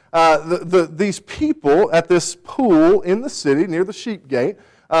here. These people at this pool in the city near the sheep gate,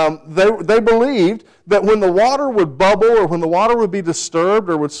 they believed that when the water would bubble or when the water would be disturbed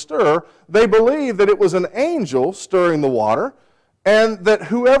or would stir, they believed that it was an angel stirring the water, and that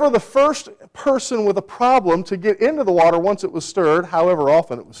whoever the first person with a problem to get into the water once it was stirred, however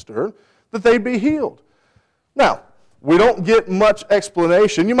often it was stirred, that they'd be healed. Now, we don't get much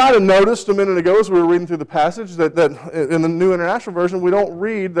explanation. You might have noticed a minute ago as we were reading through the passage that in the New International Version we don't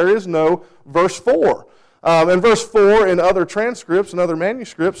read, there is no verse 4. And verse 4 in other transcripts and other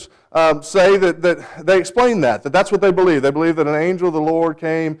manuscripts say that they explain that's what they believe. They believe that an angel of the Lord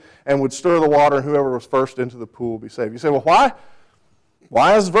came and would stir the water, and whoever was first into the pool would be saved. You say, well, why?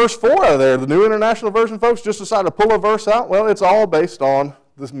 Why is verse 4 out of there? The New International Version folks just decided to pull a verse out? Well, it's all based on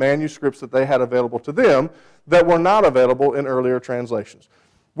the manuscripts that they had available to them that were not available in earlier translations.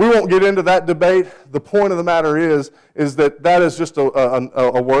 We won't get into that debate. The point of the matter is that is just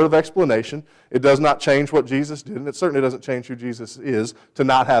a word of explanation. It does not change what Jesus did, and it certainly doesn't change who Jesus is to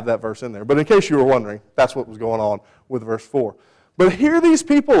not have that verse in there. But in case you were wondering, that's what was going on with verse 4. But here these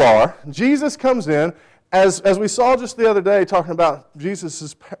people are. Jesus comes in, as we saw just the other day talking about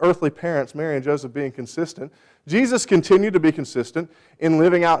Jesus' earthly parents, Mary and Joseph, being consistent. Jesus continued to be consistent in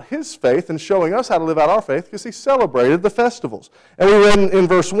living out his faith and showing us how to live out our faith because he celebrated the festivals. And we read in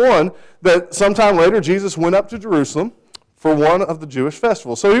verse 1 that sometime later Jesus went up to Jerusalem for one of the Jewish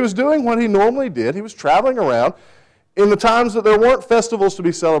festivals. So he was doing what he normally did. He was traveling around. In the times that there weren't festivals to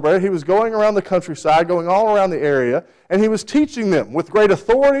be celebrated, he was going around the countryside, going all around the area, and he was teaching them with great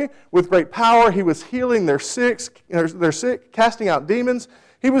authority, with great power. He was healing their sick, casting out demons.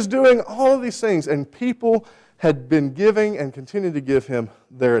 He was doing all of these things, and people had been giving and continued to give him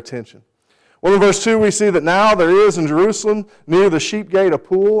their attention. Well, in verse 2, we see that now there is in Jerusalem, near the sheep gate, a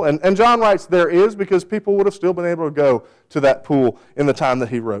pool. And John writes there is because people would have still been able to go to that pool in the time that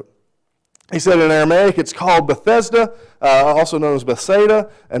he wrote. He said in Aramaic it's called Bethesda, also known as Bethsaida,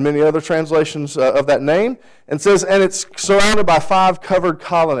 and many other translations of that name. And says, and it's surrounded by 5 covered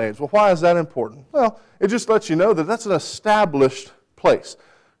colonnades. Well, why is that important? Well, it just lets you know that that's an established place.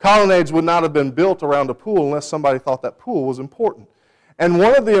 Colonnades would not have been built around a pool unless somebody thought that pool was important. And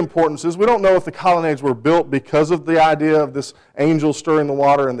one of the importances, we don't know if the colonnades were built because of the idea of this angel stirring the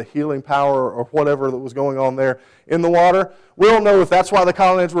water and the healing power or whatever that was going on there in the water. We don't know if that's why the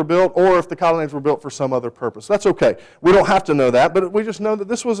colonnades were built or if the colonnades were built for some other purpose. That's okay. We don't have to know that, but we just know that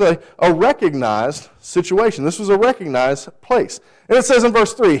this was a recognized situation. This was a recognized place. And it says in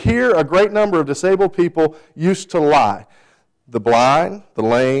verse 3, here a great number of disabled people used to lie. The blind, the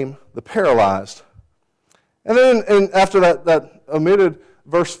lame, the paralyzed. And then after that omitted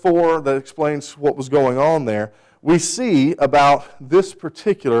verse 4 that explains what was going on there, we see about this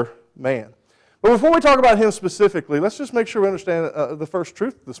particular man. But before we talk about him specifically, let's just make sure we understand the first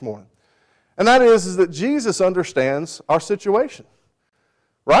truth this morning. And that is that Jesus understands our situation.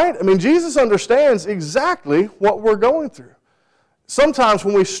 Right? I mean, Jesus understands exactly what we're going through. Sometimes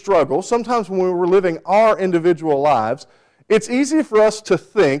when we struggle, sometimes when we're living our individual lives, it's easy for us to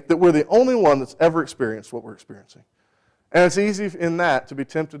think that we're the only one that's ever experienced what we're experiencing. And it's easy in that to be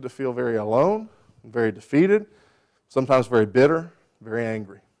tempted to feel very alone, very defeated, sometimes very bitter, very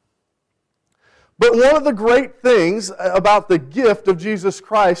angry. But one of the great things about the gift of Jesus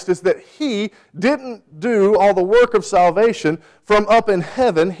Christ is that He didn't do all the work of salvation from up in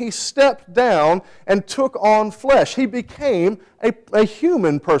heaven. He stepped down and took on flesh. He became a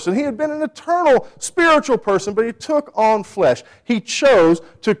human person. He had been an eternal spiritual person, but He took on flesh. He chose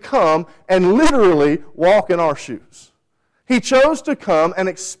to come and literally walk in our shoes. He chose to come and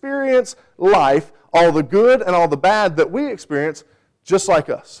experience life, all the good and all the bad that we experience, just like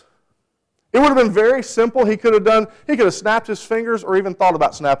us. It would have been very simple. He could have snapped his fingers or even thought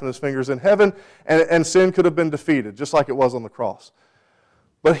about snapping his fingers in heaven, and sin could have been defeated, just like it was on the cross.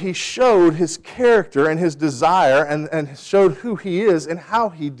 But He showed His character and His desire and showed who He is and how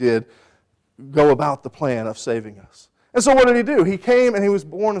He did go about the plan of saving us. And so what did He do? He came and He was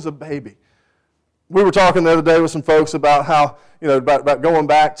born as a baby. We were talking the other day with some folks about how, about going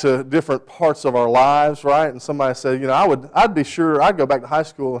back to different parts of our lives, right? And somebody said, I'd be sure I'd go back to high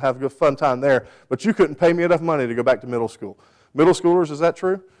school and have a good fun time there, but you couldn't pay me enough money to go back to middle school. Middle schoolers, is that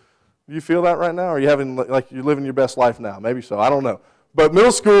true? Do you feel that right now? Or are you having, like you're living your best life now? Maybe so, I don't know. But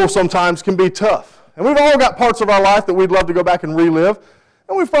middle school sometimes can be tough. And we've all got parts of our life that we'd love to go back and relive.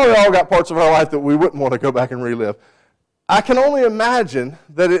 And we've probably all got parts of our life that we wouldn't want to go back and relive. I can only imagine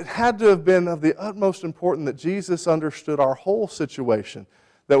that it had to have been of the utmost importance that Jesus understood our whole situation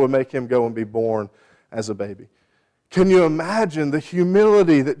that would make Him go and be born as a baby. Can you imagine the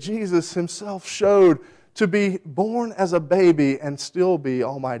humility that Jesus Himself showed to be born as a baby and still be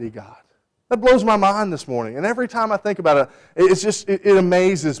Almighty God? That blows my mind this morning. And every time I think about it, it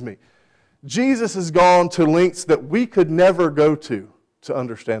amazes me. Jesus has gone to lengths that we could never go to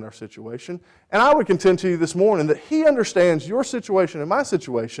understand our situation. And I would contend to you this morning that He understands your situation and my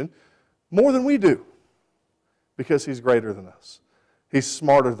situation more than we do, because He's greater than us. He's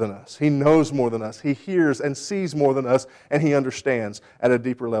smarter than us. He knows more than us. He hears and sees more than us, and He understands at a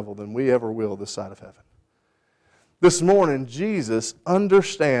deeper level than we ever will this side of heaven. This morning, Jesus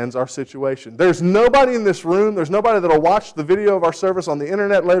understands our situation. There's nobody in this room, there's nobody that will watch the video of our service on the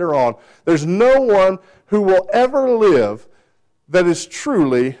internet later on. There's no one who will ever live that is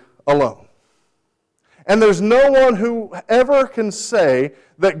truly alone. And there's no one who ever can say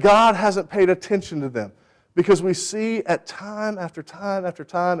that God hasn't paid attention to them, because we see at time after time after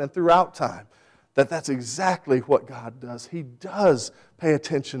time and throughout time that that's exactly what God does. He does pay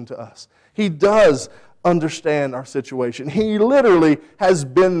attention to us. He does understand our situation. He literally has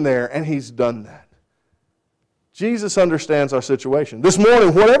been there and He's done that. Jesus understands our situation. This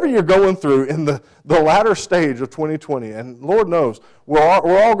morning, whatever you're going through in the latter stage of 2020, and Lord knows, we're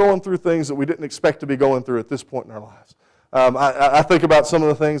all going through things that we didn't expect to be going through at this point in our lives. I think about some of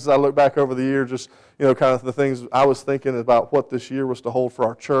the things as I look back over the year, just kind of the things I was thinking about what this year was to hold for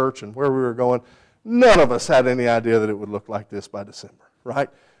our church and where we were going. None of us had any idea that it would look like this by December, right?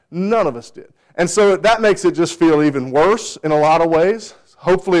 None of us did. And so that makes it just feel even worse in a lot of ways.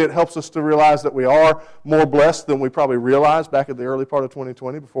 Hopefully it helps us to realize that we are more blessed than we probably realized back at the early part of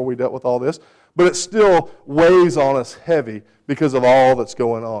 2020 before we dealt with all this. But it still weighs on us heavy because of all that's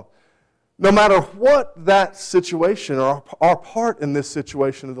going on. No matter what that situation or our part in this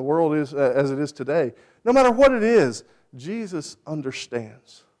situation of the world is as it is today, no matter what it is, Jesus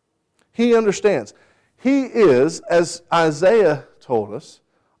understands. He understands. He is, as Isaiah told us,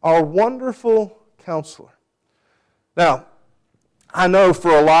 our wonderful counselor. Now, I know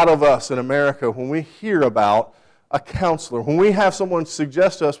for a lot of us in America, when we hear about a counselor, when we have someone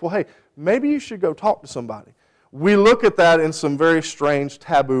suggest to us, well, hey, maybe you should go talk to somebody, we look at that in some very strange,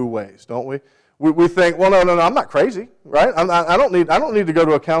 taboo ways, don't we? We think, well, no, I'm not crazy, right? I don't need to go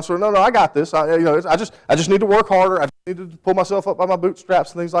to a counselor. No, I got this. I just need to work harder. I need to pull myself up by my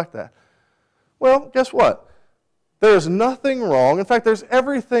bootstraps and things like that. Well, guess what? There's nothing wrong. In fact, there's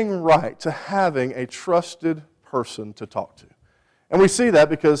everything right to having a trusted person to talk to. And we see that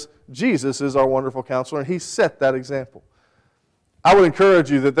because Jesus is our wonderful counselor, and he set that example. I would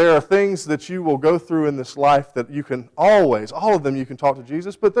encourage you that there are things that you will go through in this life that you can always, all of them you can talk to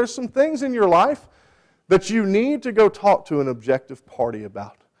Jesus, but there's some things in your life that you need to go talk to an objective party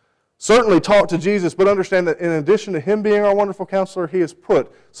about. Certainly talk to Jesus, but understand that in addition to him being our wonderful counselor, he has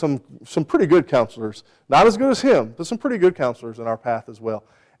put some pretty good counselors, not as good as him, but some pretty good counselors in our path as well.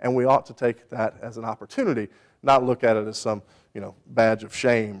 And we ought to take that as an opportunity, not look at it as some badge of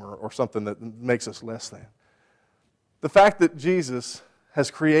shame or something that makes us less than. The fact that Jesus has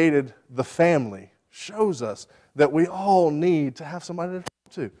created the family shows us that we all need to have somebody to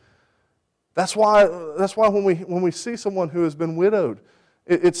talk to. That's why when we see someone who has been widowed,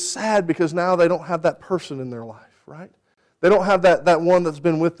 it's sad because now they don't have that person in their life, right? They don't have that one that's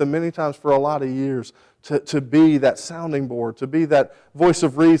been with them many times for a lot of years to be that sounding board, to be that voice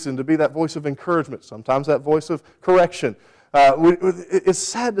of reason, to be that voice of encouragement, sometimes that voice of correction. It's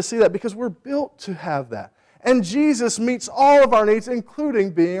sad to see that because we're built to have that. And Jesus meets all of our needs, including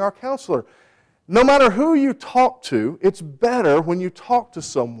being our counselor. No matter who you talk to, it's better when you talk to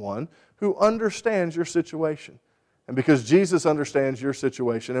someone who understands your situation. And because Jesus understands your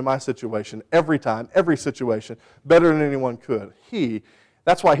situation and my situation every time, every situation, better than anyone could,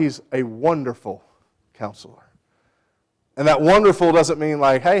 that's why he's a wonderful counselor. And that wonderful doesn't mean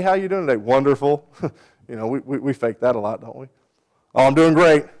like, hey, how you doing today? Wonderful. We fake that a lot, don't we? Oh, I'm doing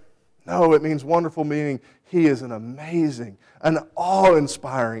great. No, it means wonderful, meaning he is an amazing, an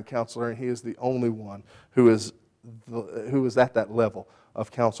awe-inspiring counselor, and he is the only one who is at that level of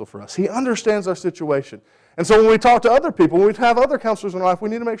counsel for us. He understands our situation. And so when we talk to other people, when we have other counselors in life, we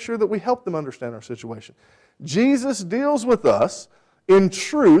need to make sure that we help them understand our situation. Jesus deals with us in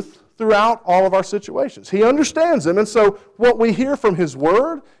truth throughout all of our situations. He understands them, and so what we hear from his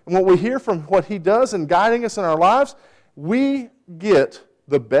word and what we hear from what he does in guiding us in our lives, we get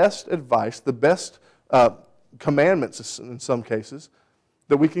the best advice, the best commandments in some cases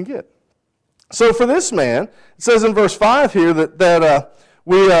that we can get. So for this man, it says in verse 5 here that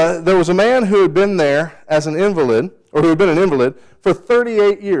there was a man who had been there as an invalid, or who had been an invalid for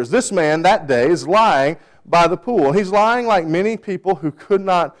 38 years. This man that day is lying by the pool. And he's lying like many people who could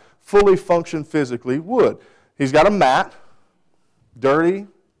not fully function physically would. He's got a mat, dirty,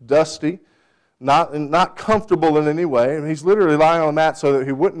 dusty, not comfortable in any way. And he's literally lying on a mat so that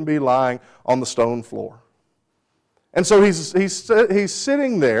he wouldn't be lying on the stone floor. And so he's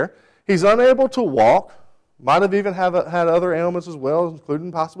sitting there. He's unable to walk. Might have even had other ailments as well,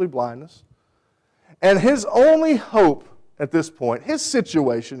 including possibly blindness. And his only hope at this point, his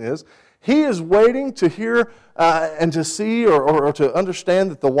situation is, he is waiting to hear and to see or to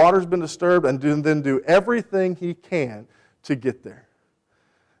understand that the water's been disturbed and then do everything he can to get there.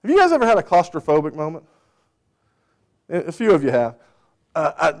 Have you guys ever had a claustrophobic moment? A few of you have.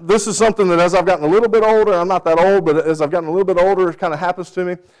 This is something that as I've gotten a little bit older, I'm not that old, but as I've gotten a little bit older, it kind of happens to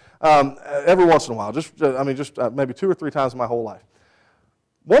me every once in a while, just maybe 2 or 3 times in my whole life.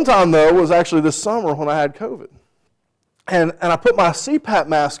 One time, though, was actually this summer when I had COVID. And I put my CPAP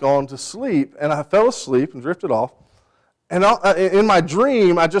mask on to sleep, and I fell asleep and drifted off. And in my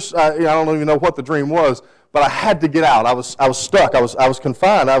dream, I don't even know what the dream was, but I had to get out. I was stuck. I was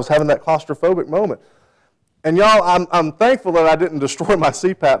confined. I was having that claustrophobic moment. And y'all, I'm thankful that I didn't destroy my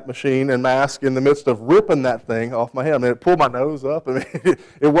CPAP machine and mask in the midst of ripping that thing off my head. I mean, it pulled my nose up. I mean,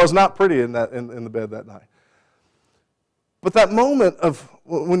 it was not pretty in the bed that night. But that moment of,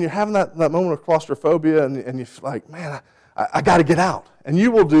 when you're having that moment of claustrophobia and you're like, man, I got to get out. And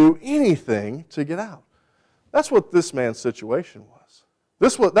you will do anything to get out. That's what this man's situation was.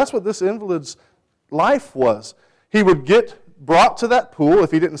 That's what this invalid's life was. He would get brought to that pool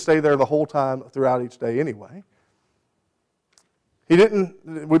if he didn't stay there the whole time throughout each day anyway. We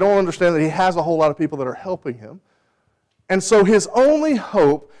don't understand that he has a whole lot of people that are helping him. And so his only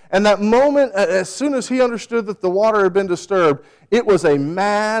hope, and that moment, as soon as he understood that the water had been disturbed, it was a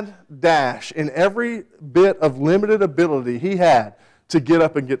mad dash in every bit of limited ability he had to get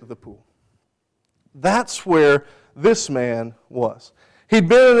up and get to the pool. That's where this man was. He'd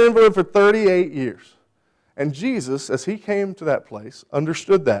been an invalid for 38 years. And Jesus, as he came to that place,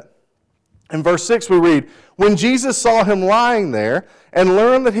 understood that. In verse 6 we read, when Jesus saw him lying there and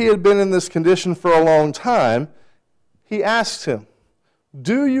learned that he had been in this condition for a long time, he asked him,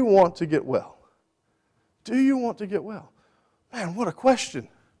 do you want to get well? Do you want to get well? Man, what a question.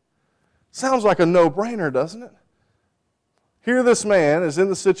 Sounds like a no-brainer, doesn't it? Here this man is in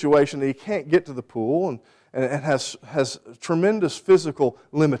the situation that he can't get to the pool and has tremendous physical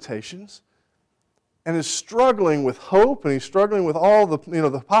limitations and is struggling with hope, and he's struggling with all the,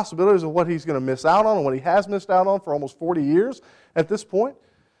 the possibilities of what he's going to miss out on and what he has missed out on for almost 40 years at this point.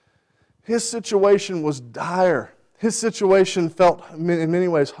 His situation was dire. His situation felt in many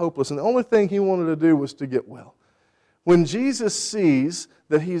ways hopeless, and the only thing he wanted to do was to get well. When Jesus sees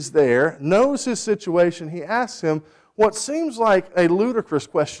that he's there, knows his situation, he asks him what seems like a ludicrous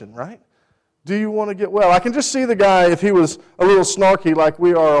question, right? Do you want to get well? I can just see the guy, if he was a little snarky like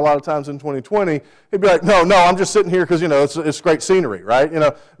we are a lot of times in 2020, he'd be like, no, I'm just sitting here because, it's great scenery, right?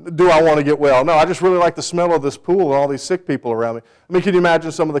 Do I want to get well? No, I just really like the smell of this pool and all these sick people around me. I mean, can you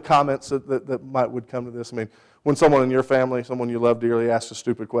imagine some of the comments that would come to this? I mean, when someone in your family, someone you love dearly, asks a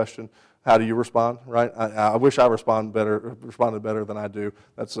stupid question, how do you respond, right? I wish I responded better than I do.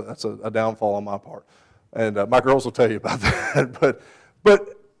 That's a downfall on my part. And my girls will tell you about that.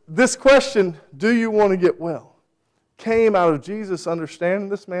 But this question, do you want to get well, came out of Jesus understanding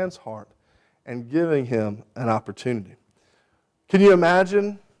this man's heart and giving him an opportunity. Can you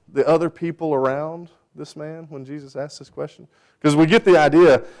imagine the other people around this man when Jesus asked this question? Because we get the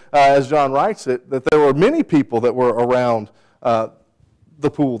idea, as John writes it, that there were many people that were around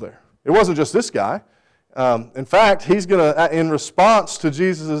the pool there. It wasn't just this guy. In fact, he's going to, in response to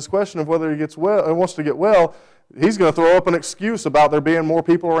Jesus' question of whether he gets well or wants to get well, he's going to throw up an excuse about there being more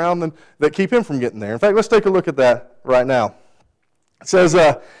people around that keep him from getting there. In fact, let's take a look at that right now. It says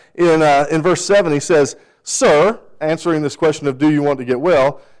in verse 7, he says, "Sir," answering this question of do you want to get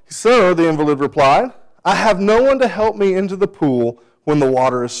well, "Sir," the invalid replied, "I have no one to help me into the pool when the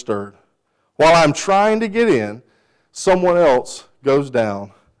water is stirred. While I'm trying to get in, someone else goes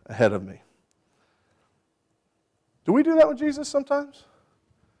down ahead of me." Do we do that with Jesus sometimes?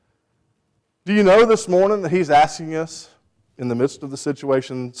 Do you know this morning that he's asking us, in the midst of the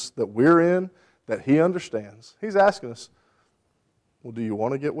situations that we're in, that he understands, he's asking us, well, do you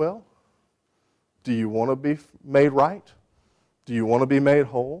want to get well? Do you want to be made right? Do you want to be made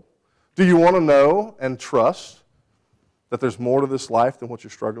whole? Do you want to know and trust that there's more to this life than what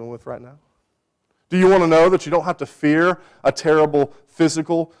you're struggling with right now? Do you want to know that you don't have to fear a terrible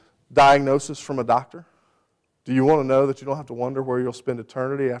physical diagnosis from a doctor? Do you want to know that you don't have to wonder where you'll spend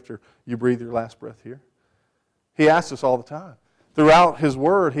eternity after you breathe your last breath here? He asks us all the time. Throughout his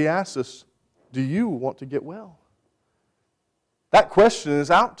word, he asks us, do you want to get well? That question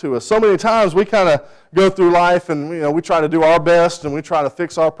is out to us. So many times we kind of go through life and we try to do our best and we try to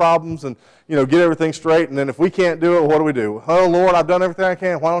fix our problems and get everything straight. And then if we can't do it, what do? Oh, Lord, I've done everything I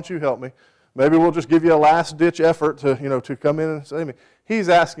can. Why don't you help me? Maybe we'll just give you a last-ditch effort to come in and save me. He's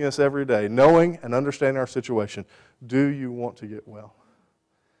asking us every day, knowing and understanding our situation, do you want to get well?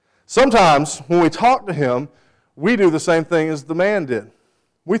 Sometimes when we talk to him, we do the same thing as the man did.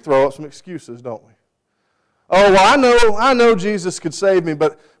 We throw up some excuses, don't we? Oh, well, I know Jesus could save me,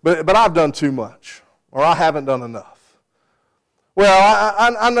 but I've done too much, or I haven't done enough. Well,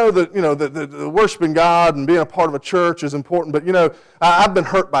 I know that the worshiping God and being a part of a church is important, but I've been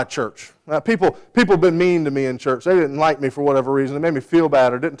hurt by church. People have been mean to me in church. They didn't like me for whatever reason. They made me feel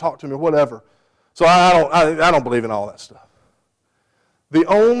bad or didn't talk to me or whatever. So I don't believe in all that stuff. The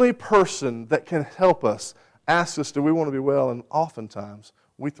only person that can help us asks us, do we want to be well? And oftentimes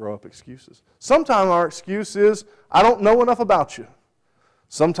we throw up excuses. Sometimes our excuse is, I don't know enough about you.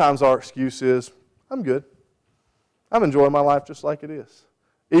 Sometimes our excuse is, I'm good. I'm enjoying my life just like it is,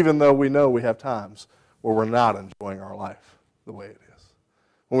 even though we know we have times where we're not enjoying our life the way it is.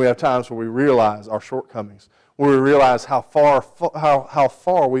 When we have times where we realize our shortcomings, when we realize how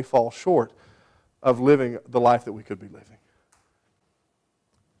far we fall short of living the life that we could be living.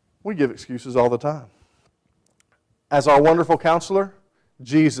 We give excuses all the time. As our wonderful counselor,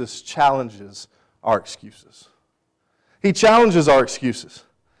 Jesus challenges our excuses. He challenges our excuses.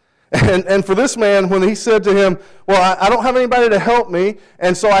 And for this man, when he said to him, well, I don't have anybody to help me,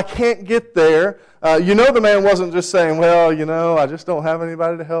 and so I can't get there, the man wasn't just saying, well, I just don't have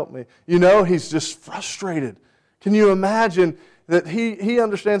anybody to help me. He's just frustrated. Can you imagine that he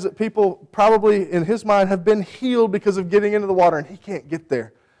understands that people probably, in his mind, have been healed because of getting into the water, and he can't get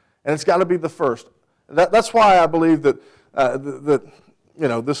there. And it's got to be the first. That's why I believe that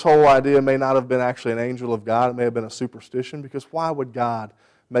this whole idea may not have been actually an angel of God. It may have been a superstition, because why would God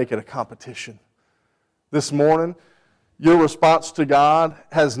make it a competition? This morning, your response to God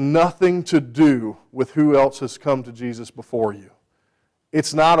has nothing to do with who else has come to Jesus before you.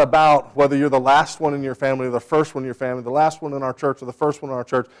 It's not about whether you're the last one in your family or the first one in your family, the last one in our church or the first one in our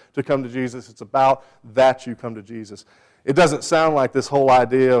church to come to Jesus. It's about that you come to Jesus. It doesn't sound like this whole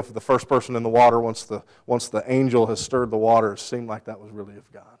idea of the first person in the water once the angel has stirred the waters seemed like that was really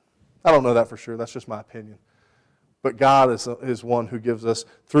of God. I don't know that for sure. That's just my opinion. But God is one who gives us,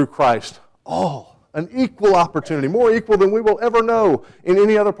 through Christ, an equal opportunity, more equal than we will ever know in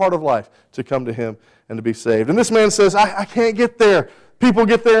any other part of life, to come to Him and to be saved. And this man says, I can't get there. People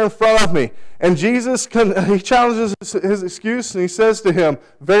get there in front of me. And Jesus, he challenges his excuse, and he says to him,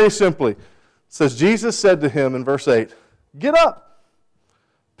 very simply, says, Jesus said to him in verse 8, get up,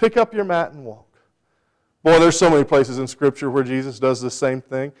 pick up your mat and walk. Boy, there's so many places in Scripture where Jesus does the same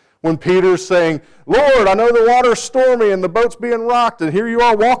thing. When Peter's saying, Lord, I know the water's stormy and the boat's being rocked, and here you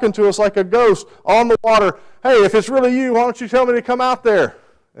are walking to us like a ghost on the water. Hey, if it's really you, why don't you tell me to come out there?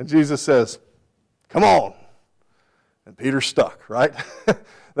 And Jesus says, come on. And Peter's stuck, right?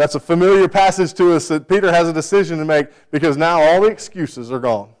 That's a familiar passage to us that Peter has a decision to make because now all the excuses are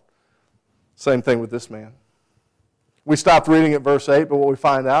gone. Same thing with this man. We stopped reading at verse 8, but what we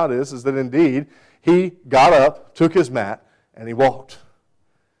find out is that indeed he got up, took his mat, and he walked.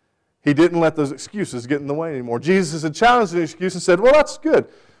 He didn't let those excuses get in the way anymore. Jesus had challenged the excuse and said, well, that's good.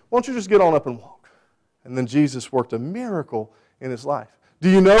 Why don't you just get on up and walk? And then Jesus worked a miracle in his life. Do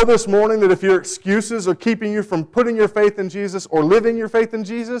you know this morning that if your excuses are keeping you from putting your faith in Jesus or living your faith in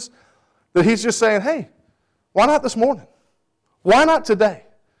Jesus, that He's just saying, hey, why not this morning? Why not today?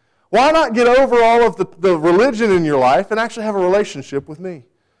 Why not get over all of the religion in your life and actually have a relationship with me?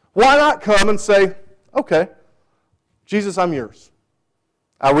 Why not come and say, okay, Jesus, I'm yours.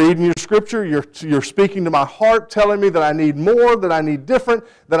 I read in your Scripture, you're speaking to my heart, telling me that I need more, that I need different,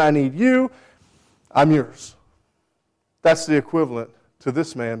 that I need you. I'm yours. That's the equivalent to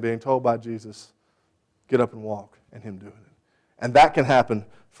this man being told by Jesus, get up and walk, and him doing it. And that can happen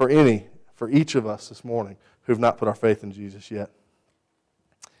for each of us this morning who have not put our faith in Jesus yet.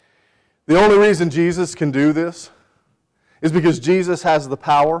 The only reason Jesus can do this is because Jesus has the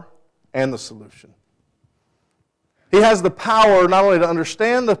power and the solution. He has the power not only to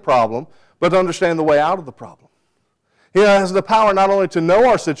understand the problem, but to understand the way out of the problem. He has the power not only to know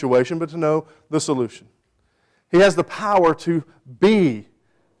our situation, but to know the solution. He has the power to be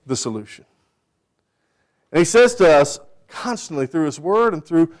the solution. And He says to us constantly through His Word and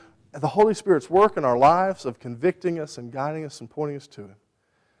through the Holy Spirit's work in our lives of convicting us and guiding us and pointing us to Him.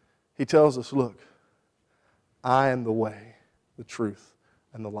 He tells us, look, I am the way, the truth,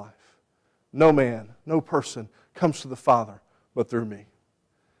 and the life. No man, no person comes to the Father but through me.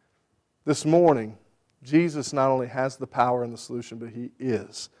 This morning, Jesus not only has the power and the solution, but He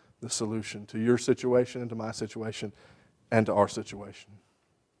is the solution to your situation and to my situation and to our situation.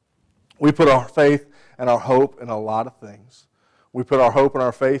 We put our faith and our hope in a lot of things. We put our hope and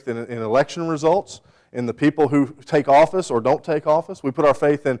our faith in election results, in the people who take office or don't take office. We put our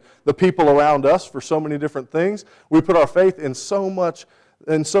faith in the people around us for so many different things. We put our faith in so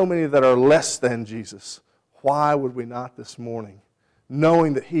many that are less than Jesus. Why would we not this morning,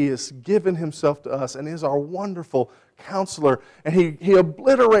 knowing that He has given Himself to us and is our wonderful Counselor, and He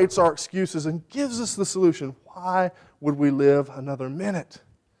obliterates our excuses and gives us the solution, why would we live another minute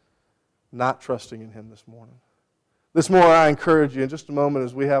not trusting in Him this morning? This morning I encourage you in just a moment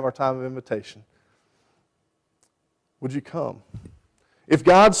as we have our time of invitation. Would you come? If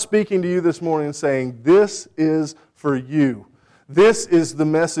God's speaking to you this morning and saying, this is for you, this is the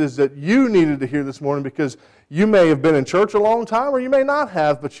message that you needed to hear this morning because you may have been in church a long time or you may not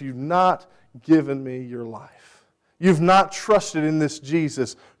have, but you've not given me your life. You've not trusted in this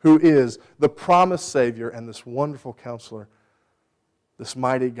Jesus who is the promised Savior and this wonderful Counselor, this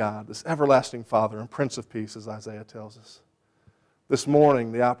mighty God, this everlasting Father and Prince of Peace, as Isaiah tells us. This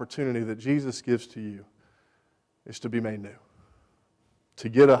morning, the opportunity that Jesus gives to you is to be made new, to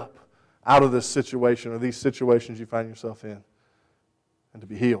get up out of this situation or these situations you find yourself in and to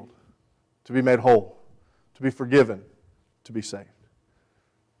be healed, to be made whole, to be forgiven, to be saved.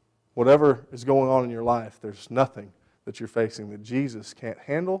 Whatever is going on in your life, there's nothing that you're facing that Jesus can't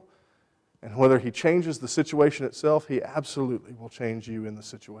handle. And whether He changes the situation itself, He absolutely will change you in the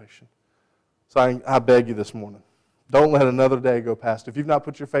situation. So I beg you this morning, don't let another day go past. If you've not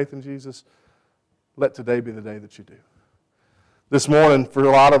put your faith in Jesus, let today be the day that you do. This morning, for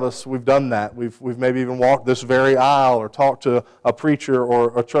a lot of us, we've done that. We've maybe even walked this very aisle or talked to a preacher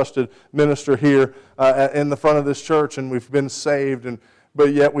or a trusted minister here in the front of this church, and we've been saved.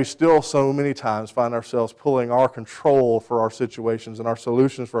 But yet we still so many times find ourselves pulling our control for our situations and our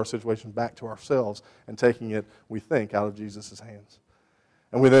solutions for our situations back to ourselves and taking it, we think, out of Jesus' hands.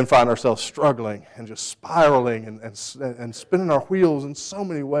 And we then find ourselves struggling and just spiraling and spinning our wheels in so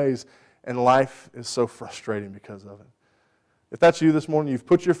many ways, and life is so frustrating because of it. If that's you this morning, you've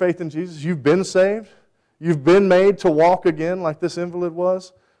put your faith in Jesus, you've been saved, You've been made to walk again like this invalid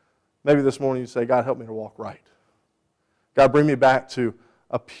was. Maybe this morning you say, God, help me to walk right. God, bring me back to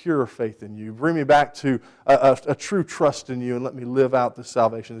a pure faith in you. Bring me back to a true trust in you and let me live out this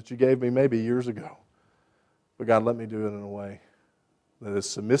salvation that you gave me maybe years ago. But God, let me do it in a way that is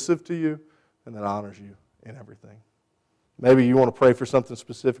submissive to you and that honors you in everything. Maybe you want to pray for something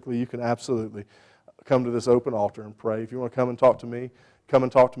specifically, you can absolutely come to this open altar and pray. If you want to come and talk to me, come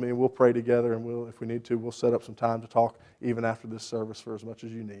and talk to me and we'll pray together, and if we need to, we'll set up some time to talk even after this service for as much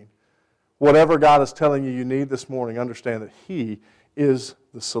as you need. Whatever God is telling you need this morning, understand that He is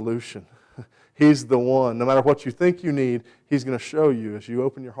the solution. He's the one. No matter what you think you need, He's going to show you as you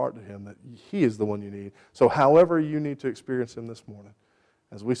open your heart to Him that He is the one you need. So however you need to experience Him this morning,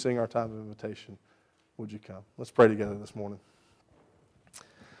 as we sing our time of invitation, would you come? Let's pray together this morning.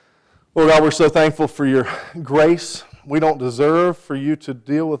 Lord God, we're so thankful for your grace. We don't deserve for you to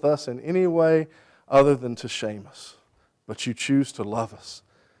deal with us in any way other than to shame us. But you choose to love us.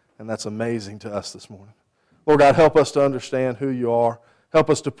 And that's amazing to us this morning. Lord God, help us to understand who you are. Help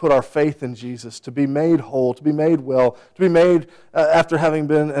us to put our faith in Jesus, to be made whole, to be made well, to be made, after having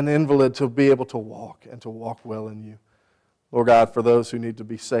been an invalid, to be able to walk and to walk well in you. Lord God, for those who need to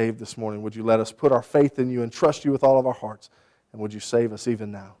be saved this morning, would you let us put our faith in you and trust you with all of our hearts? And would you save us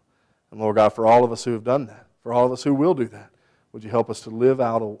even now? And Lord God, for all of us who have done that, for all of us who will do that, would you help us to live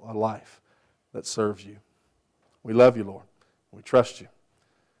out a life that serves you? We love you, Lord. We trust you.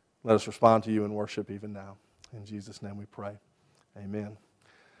 Let us respond to you in worship even now. In Jesus' name we pray. Amen.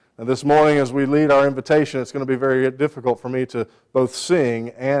 Now this morning as we lead our invitation, it's going to be very difficult for me to both sing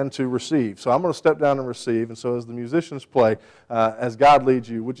and to receive. So I'm going to step down and receive. And so as the musicians play, as God leads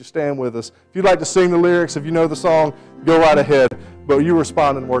you, would you stand with us? If you'd like to sing the lyrics, if you know the song, go right ahead. But you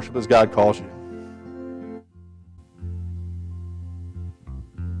respond in worship as God calls you.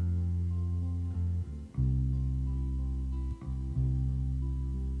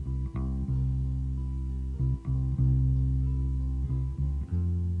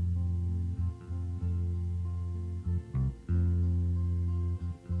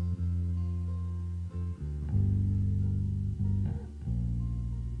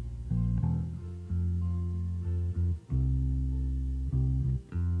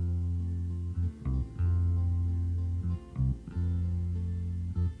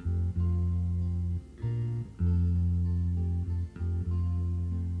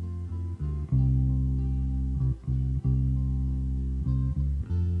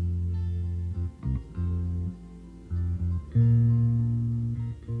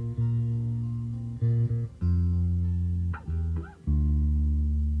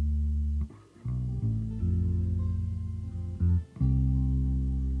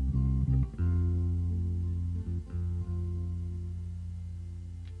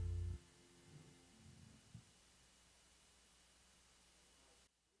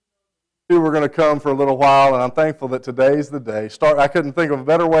 We're going to come for a little while, and I'm thankful that today's the day. I couldn't think of a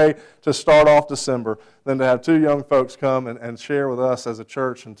better way to start off December than to have two young folks come and share with us as a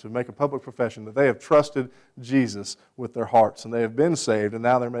church and to make a public profession that they have trusted Jesus with their hearts, and they have been saved, and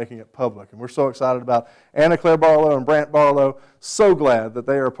now they're making it public. And we're so excited about Anna Claire Barlow and Brant Barlow. So glad that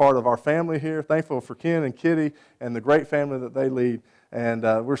they are a part of our family here. Thankful for Ken and Kitty and the great family that they lead. And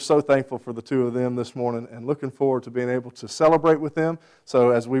we're so thankful for the two of them this morning and looking forward to being able to celebrate with them.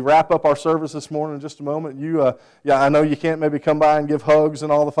 So as we wrap up our service this morning in just a moment, I know you can't maybe come by and give hugs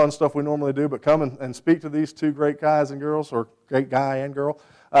and all the fun stuff we normally do, but come and speak to these two great guys and girls, or great guy and girl,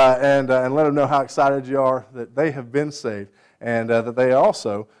 and let them know how excited you are that they have been saved and that they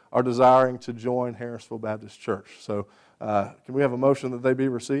also are desiring to join Harrisville Baptist Church. So can we have a motion that they be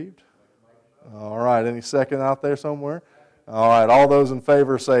received? All right, any second out there somewhere? All right, all those in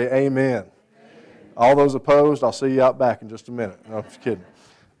favor say amen. All those opposed, I'll see you out back in just a minute. No, I'm just kidding.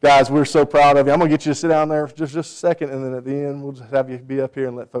 Guys, we're so proud of you. I'm going to get you to sit down there just a second, and then at the end, we'll just have you be up here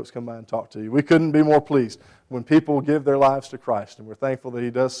and let folks come by and talk to you. We couldn't be more pleased when people give their lives to Christ, and we're thankful that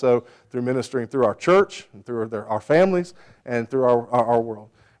He does so through ministering through our church and through our families and through our world.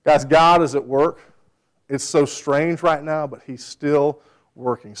 Guys, God is at work. It's so strange right now, but He's still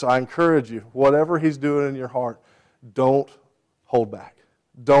working. So I encourage you, whatever He's doing in your heart, don't hold back.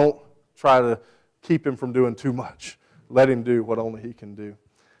 Don't try to keep Him from doing too much. Let Him do what only He can do.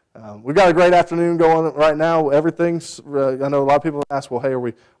 We've got a great afternoon going right now. Everything's, I know a lot of people ask, well, hey, are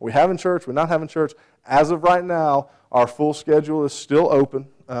we having church? We're not having church. As of right now, our full schedule is still open,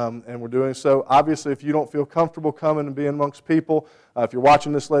 and we're doing so. Obviously, if you don't feel comfortable coming and being amongst people, if you're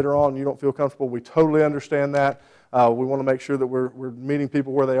watching this later on and you don't feel comfortable, we totally understand that. We want to make sure that we're meeting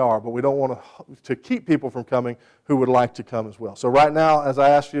people where they are, but we don't want to keep people from coming who would like to come as well. So right now, as I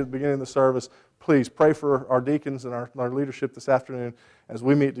asked you at the beginning of the service, please pray for our deacons and our leadership this afternoon as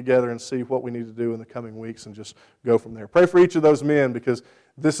we meet together and see what we need to do in the coming weeks and just go from there. Pray for each of those men, because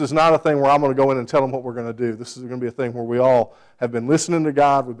this is not a thing where I'm going to go in and tell them what we're going to do. This is going to be a thing where we all have been listening to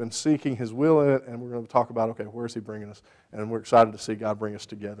God, we've been seeking His will in it, and we're going to talk about, okay, where is He bringing us? And we're excited to see God bring us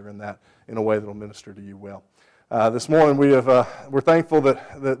together in that, in a way that will minister to you well. This morning we're thankful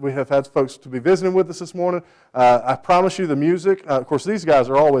that we have had folks to be visiting with us this morning. I promise you the music, of course these guys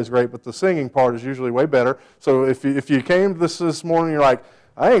are always great, but the singing part is usually way better. So if you came this morning, you're like,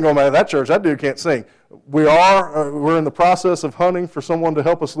 I ain't going to that church, that dude can't sing. We're in the process of hunting for someone to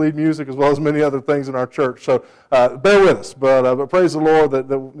help us lead music as well as many other things in our church. So bear with us, but praise the Lord that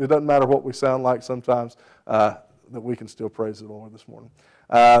it doesn't matter what we sound like sometimes, that we can still praise the Lord this morning.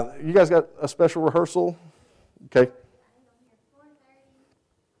 You guys got a special rehearsal? Okay.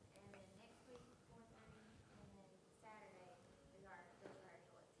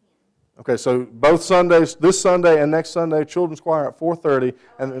 Okay, so both Sundays, this Sunday and next Sunday, children's choir at 4:30,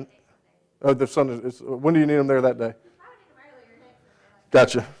 and then the Sunday. When do you need them there that day?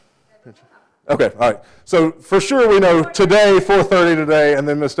 Gotcha. Okay, all right. So for sure we know today, 4:30 today, and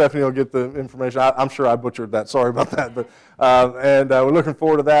then Miss Stephanie will get the information. I'm sure I butchered that. Sorry about that, but we're looking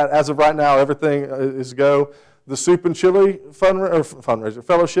forward to that. As of right now, everything is go. The Soup and Chili fundraiser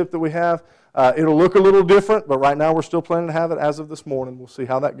fellowship that we have, it'll look a little different, but right now we're still planning to have it as of this morning. We'll see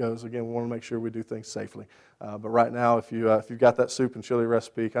how that goes. Again, we want to make sure we do things safely. But right now, if you've got that soup and chili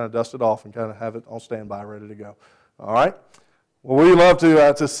recipe, kind of dust it off and kind of have it on standby, ready to go. All right. Well, we love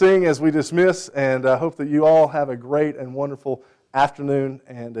to sing as we dismiss, and I hope that you all have a great and wonderful afternoon.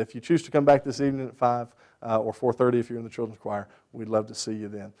 And if you choose to come back this evening at 5 or 4:30 if you're in the children's choir, we'd love to see you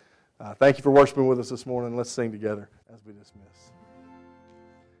then. Thank you for worshiping with us this morning. Let's sing together as we dismiss.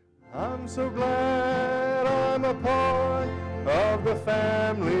 I'm so glad I'm a part of the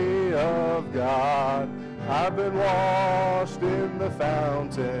family of God. I've been washed in the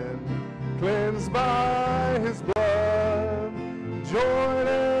fountain, cleansed by His blood. Join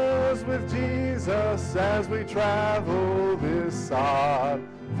us with Jesus as we travel this sod,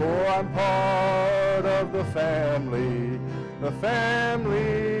 for I'm part of the family of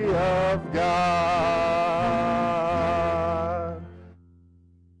God.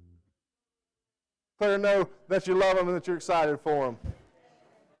 Let her know that you love them and that you're excited for them.